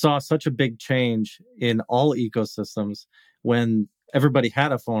 we saw such a big change in all ecosystems when everybody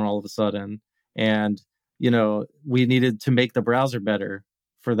had a phone all of a sudden. And, we needed to make the browser better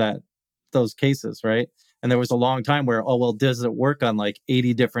for those cases, right? And there was a long time where, oh, well, does it work on like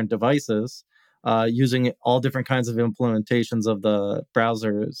 80 different devices? Using all different kinds of implementations of the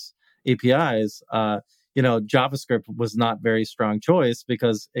browser's APIs, JavaScript was not very strong choice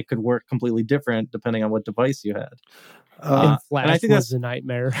because it could work completely different depending on what device you had. And Flash and I think was that's a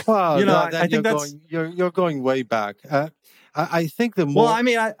nightmare. Well, I think that's you're going way back. I think the well. more I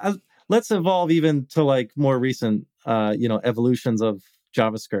mean, let's evolve even to like more recent, evolutions of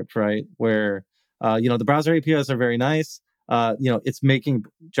JavaScript, right? Where the browser APIs are very nice. It's making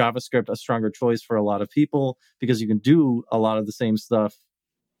JavaScript a stronger choice for a lot of people because you can do a lot of the same stuff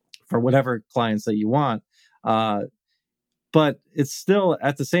for whatever clients that you want. But it's still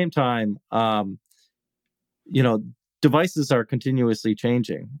at the same time, devices are continuously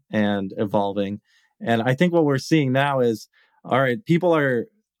changing and evolving. And I think what we're seeing now is, all right, people are,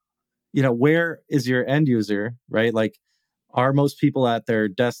 where is your end user, right? Like, are most people at their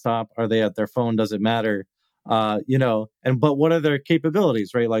desktop? Are they at their phone? Does it matter? But what are their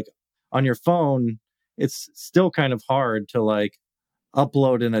capabilities, right? Like on your phone, it's still kind of hard to like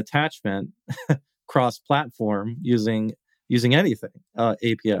upload an attachment cross-platform using anything,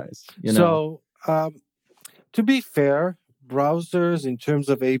 APIs. so to be fair, browsers in terms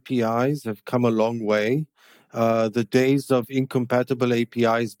of APIs have come a long way. The days of incompatible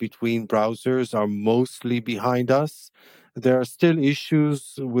APIs between browsers are mostly behind us. There are still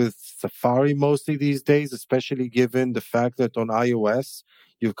issues with Safari mostly these days, especially given the fact that on iOS,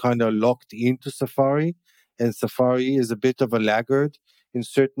 you've kind of locked into Safari, and Safari is a bit of a laggard in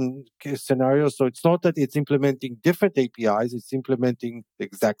certain scenarios. So it's not that it's implementing different APIs, it's implementing the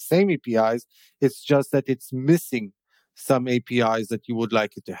exact same APIs. It's just that it's missing some APIs that you would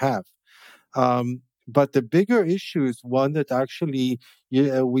like it to have. But the bigger issue is one that actually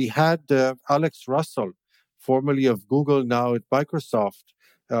we had Alex Russell, formerly of Google, now at Microsoft.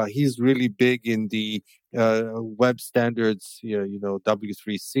 He's really big in the web standards,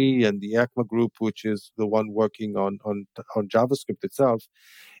 W3C and the ECMA group, which is the one working on JavaScript itself.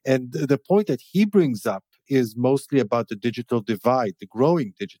 And the point that he brings up is mostly about the digital divide, the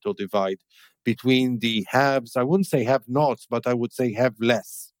growing digital divide between the haves. I wouldn't say have nots, but I would say have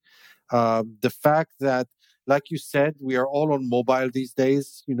less. The fact that, like you said, we are all on mobile these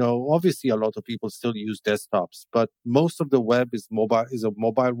days. Obviously a lot of people still use desktops, but most of the web is a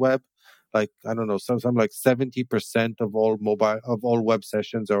mobile web. Like, I don't know, something like 70% of all web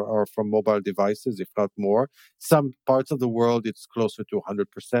sessions are from mobile devices, if not more. Some parts of the world, it's closer to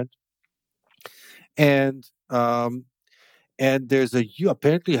 100%. And there's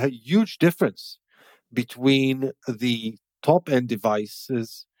apparently a huge difference between the top end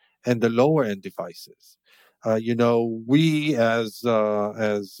devices and the lower end devices. We as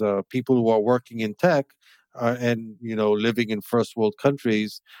people who are working in tech and living in first world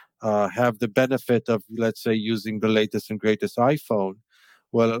countries, have the benefit of, let's say, using the latest and greatest iPhone.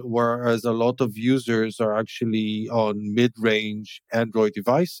 Well, whereas a lot of users are actually on mid-range Android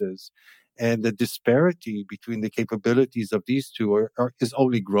devices, and the disparity between the capabilities of these two is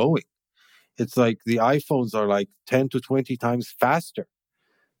only growing. It's like the iPhones are like 10 to 20 times faster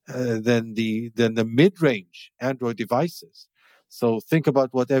than the mid-range Android devices. So think about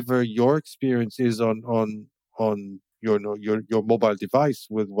whatever your experience is on your mobile device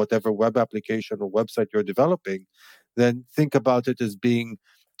with whatever web application or website you're developing. Then think about it as being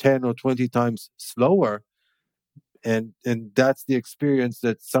 10 or 20 times slower, and that's the experience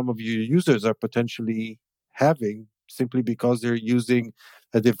that some of your users are potentially having simply because they're using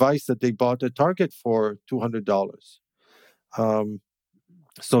a device that they bought at Target for $200. Um,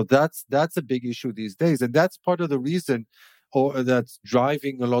 so that's a big issue these days, and that's part of the reason, or that's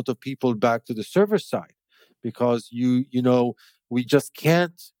driving a lot of people back to the server side, because we just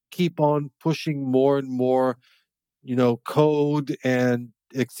can't keep on pushing more and more code and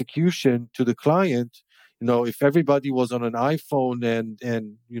execution to the client. If everybody was on an iPhone and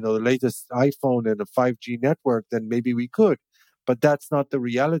the latest iPhone and a 5G network, then maybe we could, but that's not the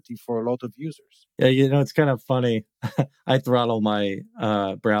reality for a lot of users. Yeah, it's kind of funny. I throttle my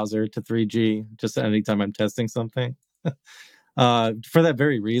browser to 3G just anytime I'm testing something, for that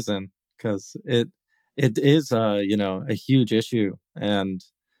very reason, because it is a huge issue. And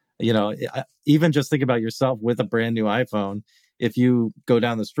even just think about yourself with a brand new iPhone. If you go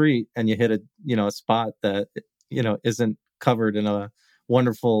down the street and you hit a spot that isn't covered in a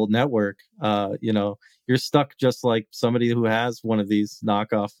wonderful network, you're stuck just like somebody who has one of these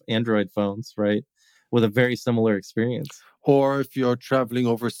knockoff Android phones, right, with a very similar experience. Or if you're traveling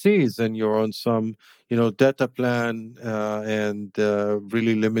overseas and you're on some data plan and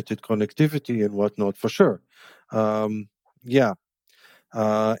really limited connectivity and whatnot, for sure. Yeah.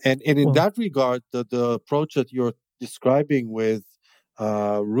 And in that regard, the approach that you're describing with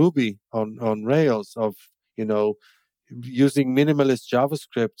Ruby on Rails of using minimalist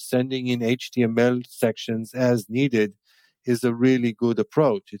JavaScript, sending in HTML sections as needed, is a really good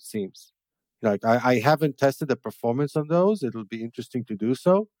approach, it seems. Like I haven't tested the performance on those. It'll be interesting to do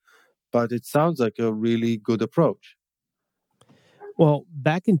so, but it sounds like a really good approach. Well,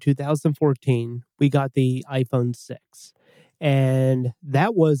 back in 2014, we got the iPhone 6, and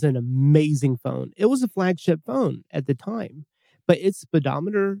that was an amazing phone. It was a flagship phone at the time, but its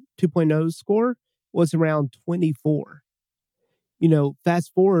speedometer 2.0 score was around 24.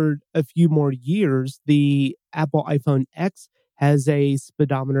 Fast forward a few more years, the Apple iPhone X has a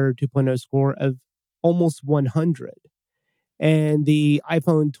speedometer 2.0 score of almost 100. And the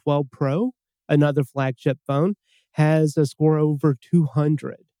iPhone 12 Pro, another flagship phone, has a score over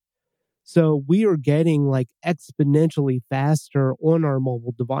 200. So we are getting like exponentially faster on our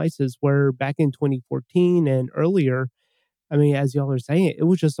mobile devices, where back in 2014 and earlier, I mean, as y'all are saying, it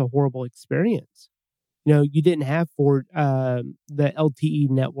was just a horrible experience. You didn't have the LTE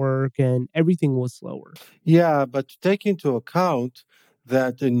network, and everything was slower. Yeah, but to take into account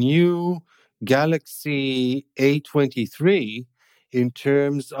that a new Galaxy A23, in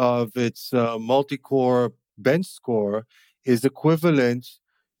terms of its multi-core bench score, is equivalent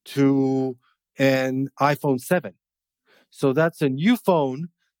to an iPhone 7. So that's a new phone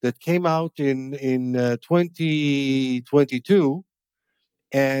that came out in 2022,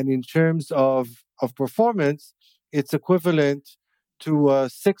 and in terms of performance, it's equivalent to a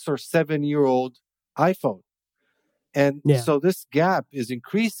 6 or 7 year old iPhone. And Yeah. so this gap is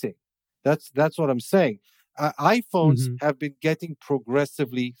increasing. That's what I'm saying. iPhones have been getting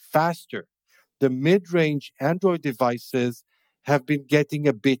progressively faster. The mid-range Android devices have been getting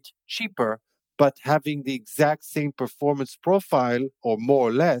a bit cheaper, but having the exact same performance profile, or more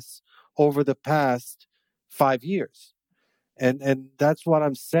or less, over the past 5 years. And that's what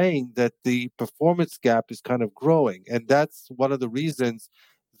I'm saying, that the performance gap is kind of growing. And that's one of the reasons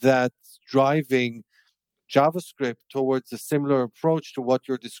that's driving JavaScript towards a similar approach to what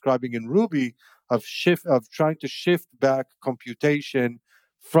you're describing in Ruby, of trying to shift back computation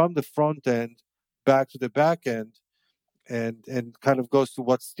from the front end back to the back end, and kind of goes to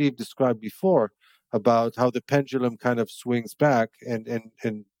what Steve described before about how the pendulum kind of swings back, and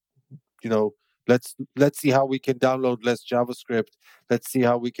let's see how we can download less JavaScript. Let's see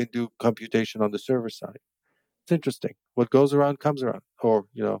how we can do computation on the server side. It's interesting. What goes around comes around, or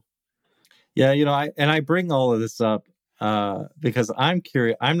Yeah, I bring all of this up because I'm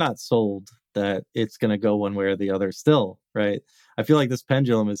curious. I'm not sold that it's going to go one way or the other still, right? I feel like this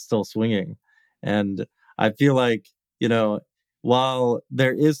pendulum is still swinging. And I feel like, while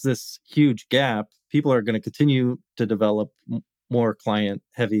there is this huge gap, people are going to continue to develop more client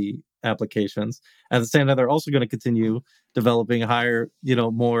heavy applications. At the same time, they're also going to continue developing higher,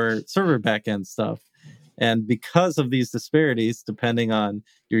 more server backend stuff. And because of these disparities, depending on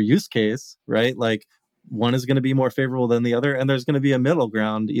your use case, right? Like one is going to be more favorable than the other, and there's going to be a middle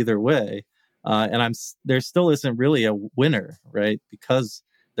ground either way. And there still isn't really a winner, right? Because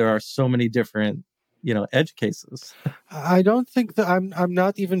there are so many different, edge cases. I don't think that I'm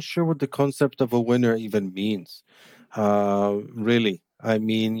not even sure what the concept of a winner even means. Really. I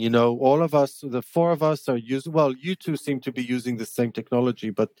mean, all of us, the four of us are using, well, you two seem to be using the same technology,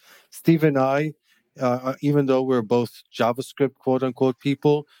 but Steve and I, even though we're both JavaScript quote unquote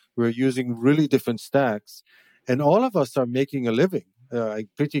people, we're using really different stacks. And all of us are making a living, a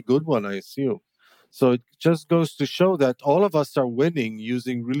pretty good one, I assume. So it just goes to show that all of us are winning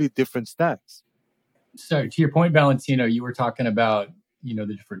using really different stacks. So to your point, Valentino, you were talking about,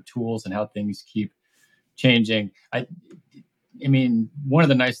 the different tools and how things keep changing. I mean, one of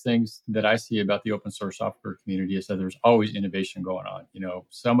the nice things that I see about the open source software community is that there's always innovation going on.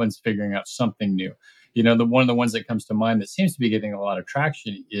 Someone's figuring out something new. One of the ones that comes to mind that seems to be getting a lot of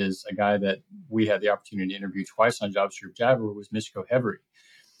traction is a guy that we had the opportunity to interview twice on JavaScript Jabber, was Mishko Hevery.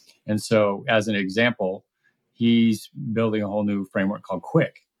 And so, as an example, he's building a whole new framework called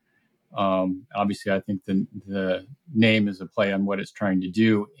Quick. Obviously, I think the name is a play on what it's trying to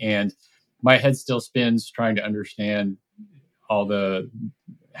do. And my head still spins trying to understand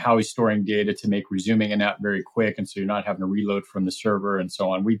how he's storing data to make resuming an app very quick. And so you're not having to reload from the server and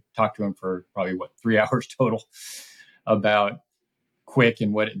so on. We talked to him for probably 3 hours total about Quick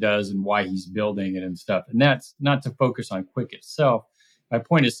and what it does and why he's building it and stuff. And that's not to focus on Quick itself. My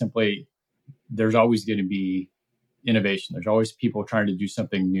point is simply, there's always going to be innovation. There's always people trying to do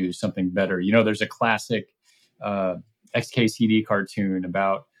something new, something better. There's a classic XKCD cartoon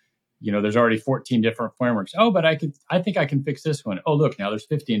about, there's already 14 different frameworks. Oh, but I think I can fix this one. Oh, look, now there's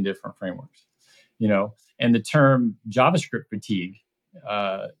 15 different frameworks. And the term JavaScript fatigue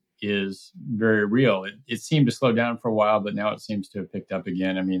is very real. It seemed to slow down for a while, but now it seems to have picked up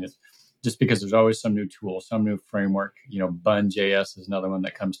again. I mean, it's just because there's always some new tool, some new framework. Bun.js is another one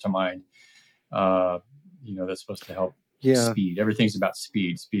that comes to mind. That's supposed to help speed. Everything's about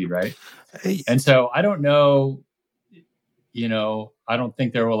speed, right? And so I don't know, I don't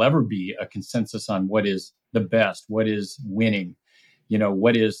think there will ever be a consensus on what is the best, what is winning,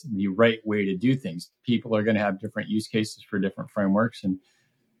 what is the right way to do things. People are going to have different use cases for different frameworks.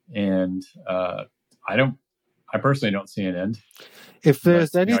 And I personally don't see an end. If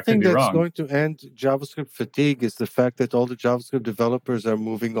there's anything that's going to end JavaScript fatigue, is the fact that all the JavaScript developers are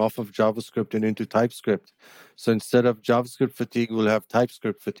moving off of JavaScript and into TypeScript. So instead of JavaScript fatigue, we'll have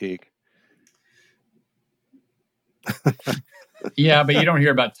TypeScript fatigue. Yeah, but you don't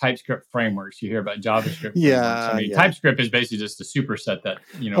hear about TypeScript frameworks. You hear about JavaScript frameworks. TypeScript is basically just a superset that,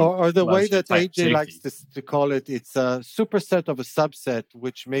 Or the way that AJ likes to call it, it's a superset of a subset,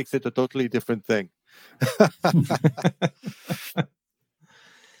 which makes it a totally different thing.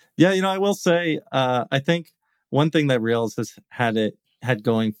 Yeah, I will say, I think one thing that Rails has had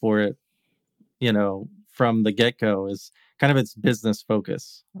going for it, from the get-go is kind of its business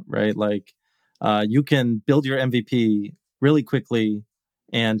focus, right? Like, you can build your MVP really quickly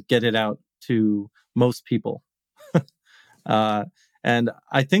and get it out to most people. And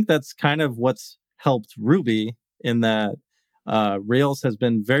I think that's kind of what's helped Ruby in that Rails has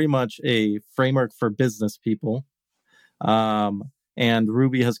been very much a framework for business people. And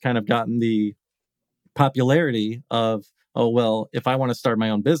Ruby has kind of gotten the popularity of, oh, well, if I want to start my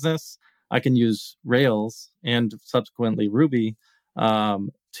own business, I can use Rails and subsequently Ruby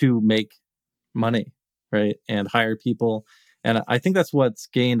to make money, right? And hire people. And I think that's what's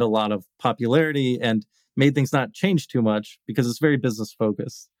gained a lot of popularity and made things not change too much because it's very business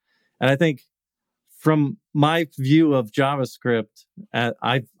focused. And I think from my view of JavaScript,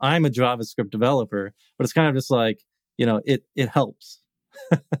 I'm a JavaScript developer, but it's kind of just like, it helps.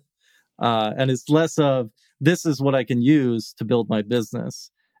 And it's less of, this is what I can use to build my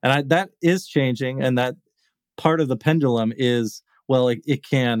business. And that is changing. And that part of the pendulum is, well, it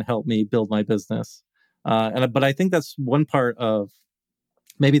can help me build my business. But I think that's one part of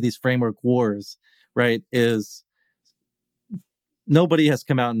maybe these framework wars, right? Is nobody has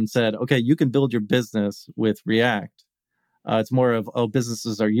come out and said, okay, you can build your business with React. It's more of,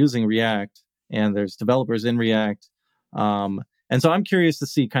 businesses are using React and there's developers in React. And so I'm curious to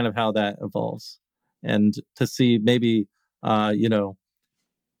see kind of how that evolves and to see maybe,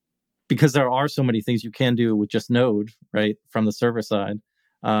 because there are so many things you can do with just Node, right, from the server side.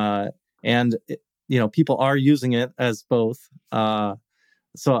 People are using it as both.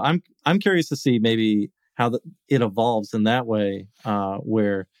 So I'm curious to see maybe how it evolves in that way,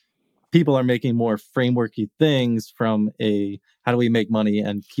 where people are making more frameworky things from a how do we make money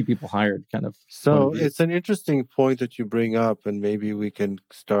and keep people hired kind of point of So view. it's an interesting point that you bring up, and maybe we can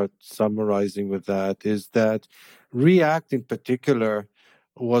start summarizing with that. Is that React in particular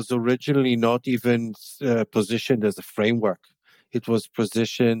was originally not even positioned as a framework. It was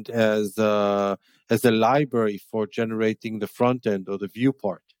positioned as a library for generating the front end or the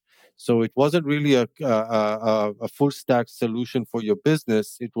viewport. So it wasn't really a full stack solution for your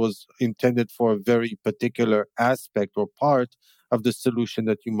business. It was intended for a very particular aspect or part of the solution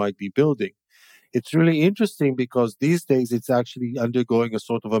that you might be building. It's really interesting because these days it's actually undergoing a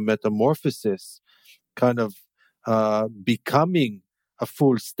sort of a metamorphosis, kind of becoming a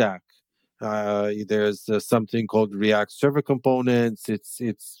full stack. There's something called React Server Components.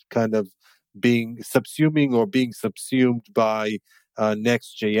 It's kind of being subsuming or being subsumed by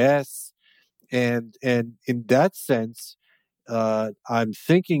Next.js, and in that sense, I'm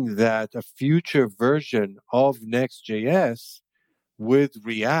thinking that a future version of Next.js with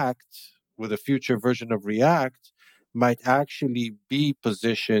React, with a future version of React, might actually be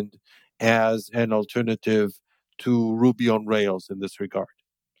positioned as an alternative to Ruby on Rails in this regard.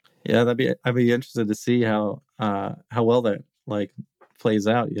 Yeah, I'd be interested to see how well that like plays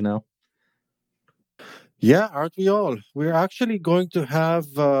out, you know. Yeah, aren't we all? We're actually going to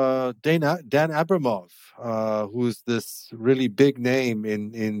have Dan Abramov, who's this really big name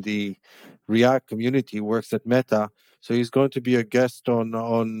in the React community, works at Meta. So he's going to be a guest on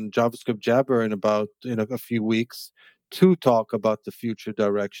JavaScript Jabber in a few weeks to talk about the future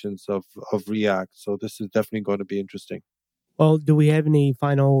directions of React. So this is definitely going to be interesting. Well, do we have any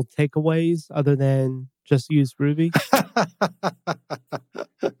final takeaways other than just use Ruby?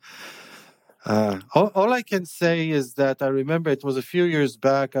 All I can say is that I remember it was a few years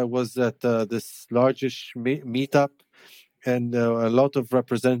back. I was at this largish meetup, and a lot of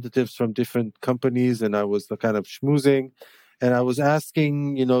representatives from different companies, and I was kind of schmoozing, and I was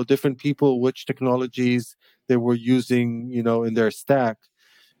asking, different people which technologies they were using, in their stack,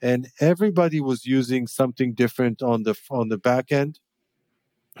 and everybody was using something different on the back end.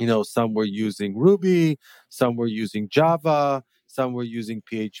 Some were using Ruby, some were using Java, some were using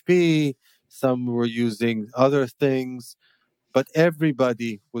PHP, some were using other things, but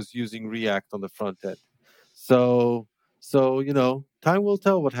everybody was using React on the front end. So, time will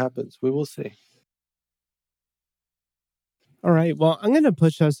tell what happens. We will see. All right. Well, I'm going to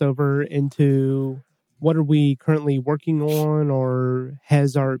push us over into what are we currently working on or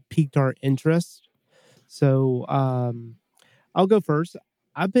has our piqued our interest. So I'll go first.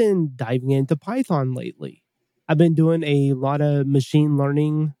 I've been diving into Python lately. I've been doing a lot of machine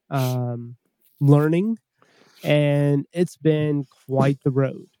learning learning, and it's been quite the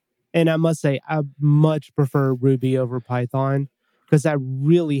road. And I must say, I much prefer Ruby over Python because I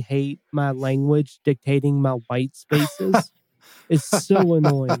really hate my language dictating my white spaces. It's so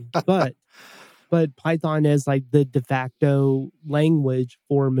annoying. But Python is like the de facto language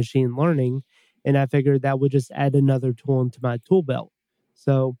for machine learning. And I figured that would just add another tool into my tool belt.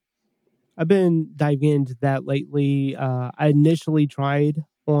 So I've been diving into that lately. I initially tried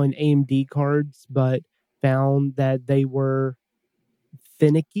on AMD cards, but found that they were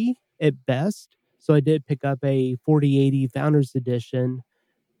finicky at best. So I did pick up a 4080 Founders Edition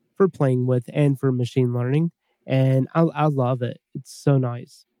for playing with and for machine learning. And I love it. It's so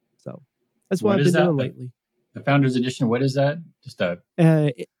nice. So that's what What I've is been that? doing lately. The Founders Edition. What is that? Just a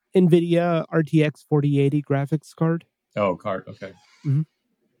NVIDIA RTX 4080 graphics card. card. Okay. Mm-hmm.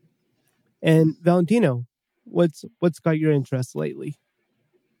 And Valentino, what's got your interest lately?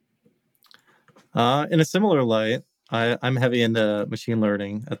 In a similar light, I'm heavy into machine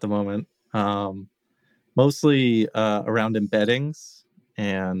learning at the moment, mostly around embeddings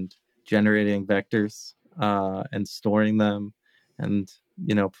and generating vectors and storing them, and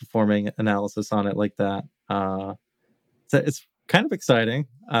performing analysis on it like that. So it's kind of exciting.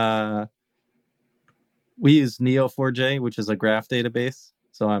 We use Neo4j, which is a graph database,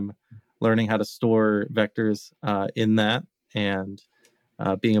 so I'm learning how to store vectors in that and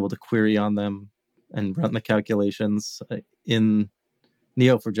being able to query on them and run the calculations in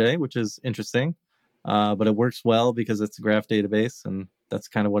Neo4j, which is interesting. But it works well because it's a graph database, and that's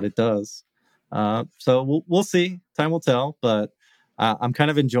kind of what it does. So we'll see. Time will tell. But I'm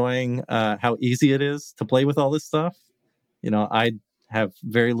kind of enjoying how easy it is to play with all this stuff. I have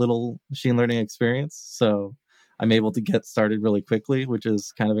very little machine learning experience, so I'm able to get started really quickly, which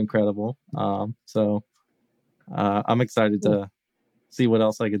is kind of incredible. So I'm excited to see what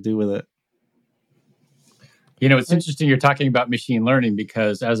else I could do with it. It's interesting you're talking about machine learning,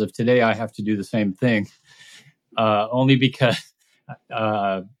 because as of today, I have to do the same thing, only because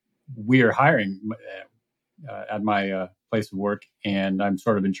we are hiring at my place of work, and I'm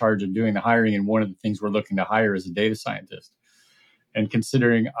sort of in charge of doing the hiring. And one of the things we're looking to hire is a data scientist. And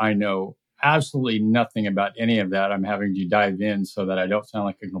considering I know absolutely nothing about any of that, I'm having to dive in so that I don't sound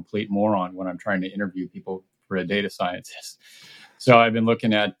like a complete moron when I'm trying to interview people for a data scientist. So I've been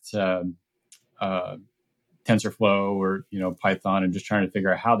looking at TensorFlow or Python, and just trying to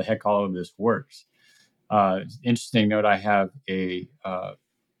figure out how the heck all of this works. Interesting note: I have a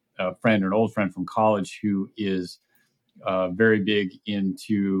friend, an old friend from college, who is very big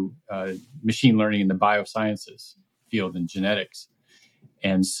into machine learning in the biosciences field and genetics.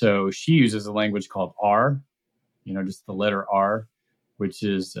 And so she uses a language called R, just the letter R, which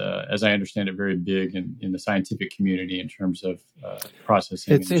is, as I understand it, very big in the scientific community in terms of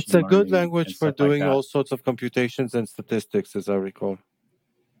processing. It's a good language for doing all sorts of computations and statistics, as I recall.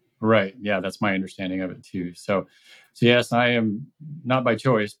 Right. Yeah, that's my understanding of it too. So yes, I am not by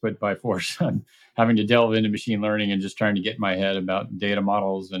choice, but by force. I'm having to delve into machine learning and just trying to get my head about data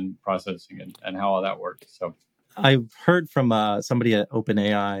models and processing and how all that works. So I've heard from somebody at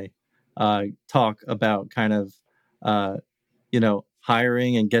OpenAI talk about kind of,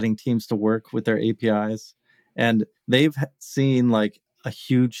 hiring and getting teams to work with their APIs. And they've seen like a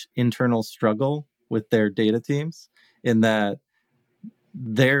huge internal struggle with their data teams in that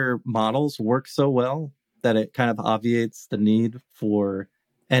their models work so well that it kind of obviates the need for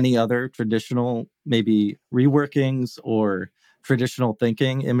any other traditional, maybe reworkings or traditional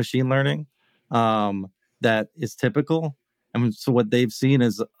thinking in machine learning that is typical. And so what they've seen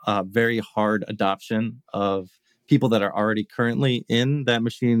is a very hard adoption of people that are already currently in that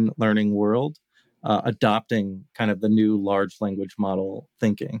machine learning world, adopting kind of the new large language model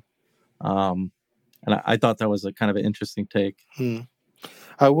thinking. And I thought that was a kind of an interesting take.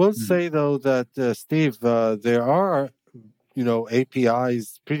 I will say, though, that, Steve, there are,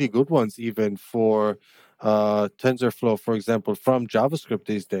 APIs, pretty good ones even, for TensorFlow, for example, from JavaScript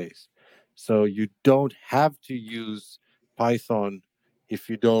these days. So you don't have to use Python if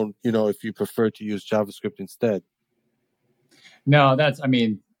you don't, if you prefer to use JavaScript instead. No,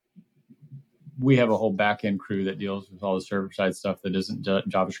 we have a whole back-end crew that deals with all the server-side stuff that isn't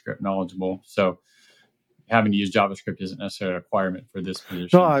JavaScript knowledgeable. So having to use JavaScript isn't necessarily a requirement for this position.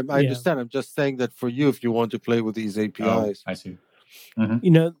 No, I understand. I'm just saying that for you, if you want to play with these APIs. Oh, I see.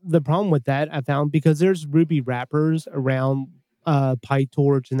 Mm-hmm. The problem with that, I found, because there's Ruby wrappers around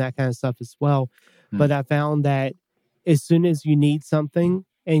PyTorch and that kind of stuff as well. But I found that as soon as you need something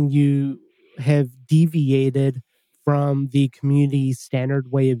and you have deviated from the community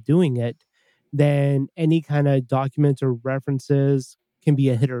standard way of doing it, then any kind of documents or references can be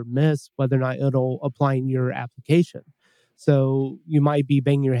a hit or miss, whether or not it'll apply in your application. So you might be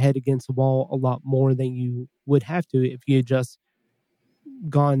banging your head against the wall a lot more than you would have to if you had just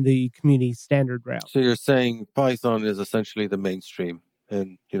gone the community standard route. So you're saying Python is essentially the mainstream,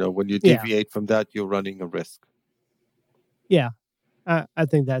 and when you deviate from that, you're running a risk. Yeah, I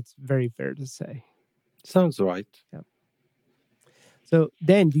think that's very fair to say. Sounds right. Yeah. So,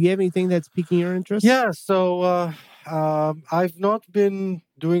 Dan, do you have anything that's piquing your interest? Yeah, so I've not been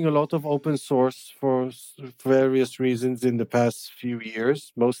doing a lot of open source for various reasons in the past few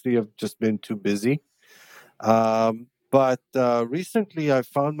years. Mostly I've just been too busy. But recently I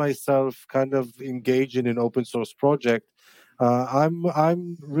found myself kind of engaged in an open source project.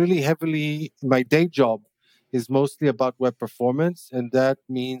 I'm really heavily, my day job is mostly about web performance, and that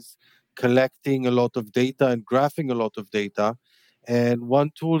means collecting a lot of data and graphing a lot of data. And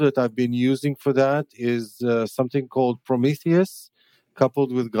one tool that I've been using for that is something called Prometheus,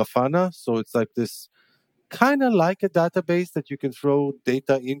 coupled with Grafana. So it's like this kind of like a database that you can throw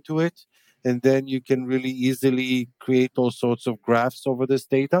data into it, and then you can really easily create all sorts of graphs over this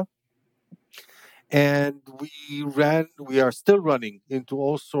data. And we are still running into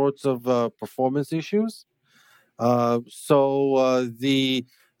all sorts of performance issues. So the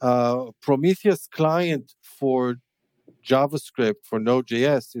Prometheus client for JavaScript for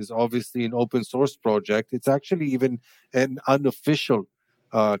Node.js is obviously an open source project. It's actually even an unofficial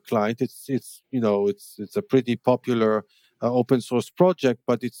client. It's a pretty popular open source project,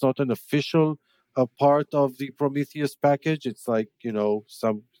 but it's not an official part of the Prometheus package. It's like it's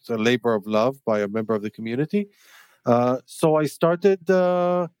a labor of love by a member of the community. So I started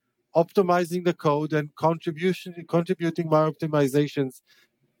optimizing the code and contributing my optimizations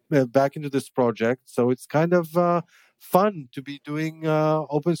back into this project. So it's kind of fun to be doing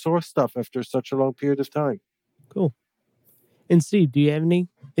open source stuff after such a long period of time. Cool. And Steve, do you have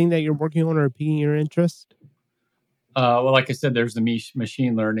anything that you're working on or piquing your interest? Well, like I said, there's the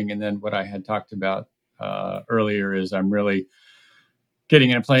machine learning, and then what I had talked about earlier is I'm really getting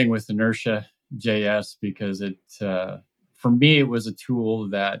into playing with inertia JS because for me, it was a tool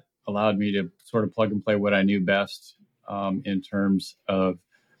that allowed me to sort of plug and play what I knew best in terms of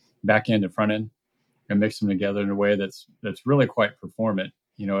back end and front end, and mix them together in a way that's really quite performant.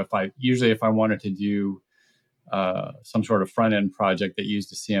 If I wanted to do some sort of front end project that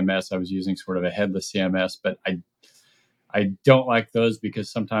used a CMS, I was using sort of a headless CMS, but I don't like those because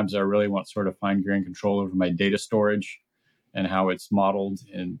sometimes I really want sort of fine grained control over my data storage and how it's modeled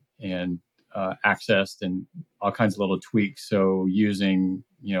and accessed and all kinds of little tweaks. So using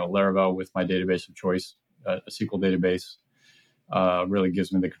Laravel with my database of choice, a SQL database, really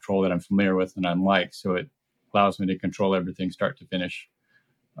gives me the control that I'm familiar with and I'm like. So it allows me to control everything start to finish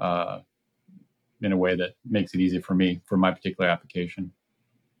in a way that makes it easy for me for my particular application.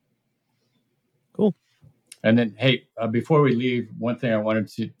 Cool. And then, hey, before we leave, one thing I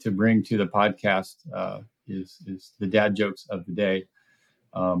wanted to bring to the podcast is the dad jokes of the day.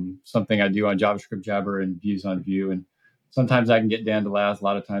 Something I do on JavaScript Jabber and Views on View. And sometimes I can get Dan to laugh. A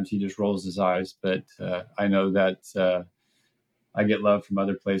lot of times he just rolls his eyes. But I know that I get love from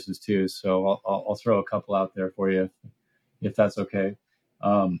other places too. So I'll throw a couple out there for you if that's okay.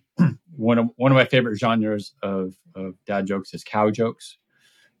 One of my favorite genres of dad jokes is cow jokes.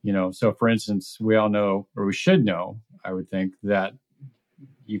 So for instance, we all know, or we should know, I would think, that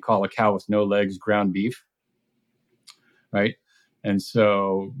you call a cow with no legs ground beef, right? And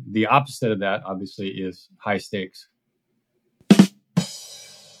so the opposite of that, obviously, is high stakes,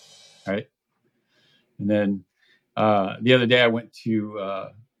 right? And then the other day I went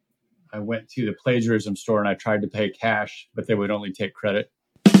to the plagiarism store and I tried to pay cash, but they would only take credit.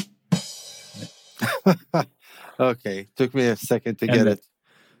 Okay, took me a second to get it.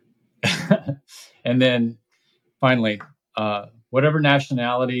 And then finally, whatever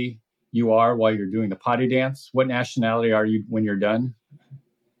nationality you are while you're doing the potty dance, what nationality are you when you're done?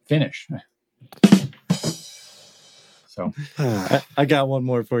 Finnish. So I got one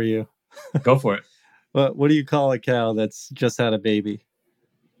more for you. Go for it. What do you call a cow that's just had a baby?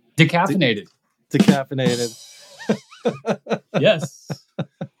 Decaffeinated. Decaffeinated. Yes.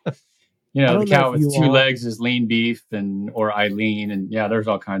 The cow with two all... legs is lean beef or Eileen. And yeah, there's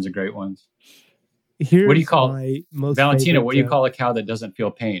all kinds of great ones. Here's what do you call my most Valentina? What do you joke. call a cow that doesn't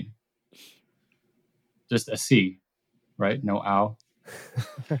feel pain? Just a C, right? No ow.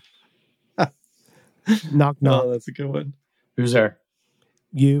 Knock, knock. Oh, that's a good one. Who's there?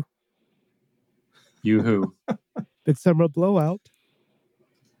 You. You who? Big Summer Blowout.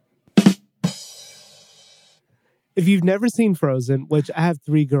 If you've never seen Frozen, which I have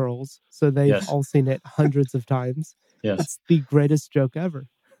 3 girls, so they've all seen it hundreds of times. Yes. It's the greatest joke ever.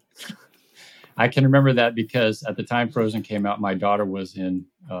 I can remember that because at the time Frozen came out, my daughter was in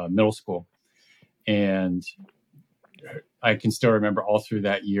middle school. And I can still remember all through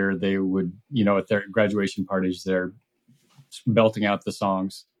that year, they would, at their graduation parties, they're belting out the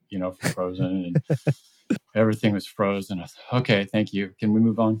songs, from Frozen. And everything was frozen. I thought, okay, thank you. Can we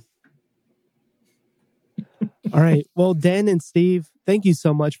move on? All right. Well, Dan and Steve, thank you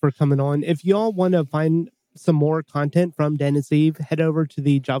so much for coming on. If y'all want to find some more content from Dan and Steve, head over to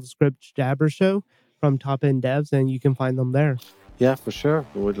the JavaScript Jabber show from Top End Devs, and you can find them there. Yeah, for sure.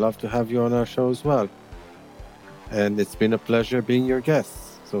 We would love to have you on our show as well. And it's been a pleasure being your guest.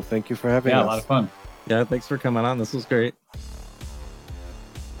 So thank you for having us. Yeah, a lot of fun. Yeah, thanks for coming on. This was great.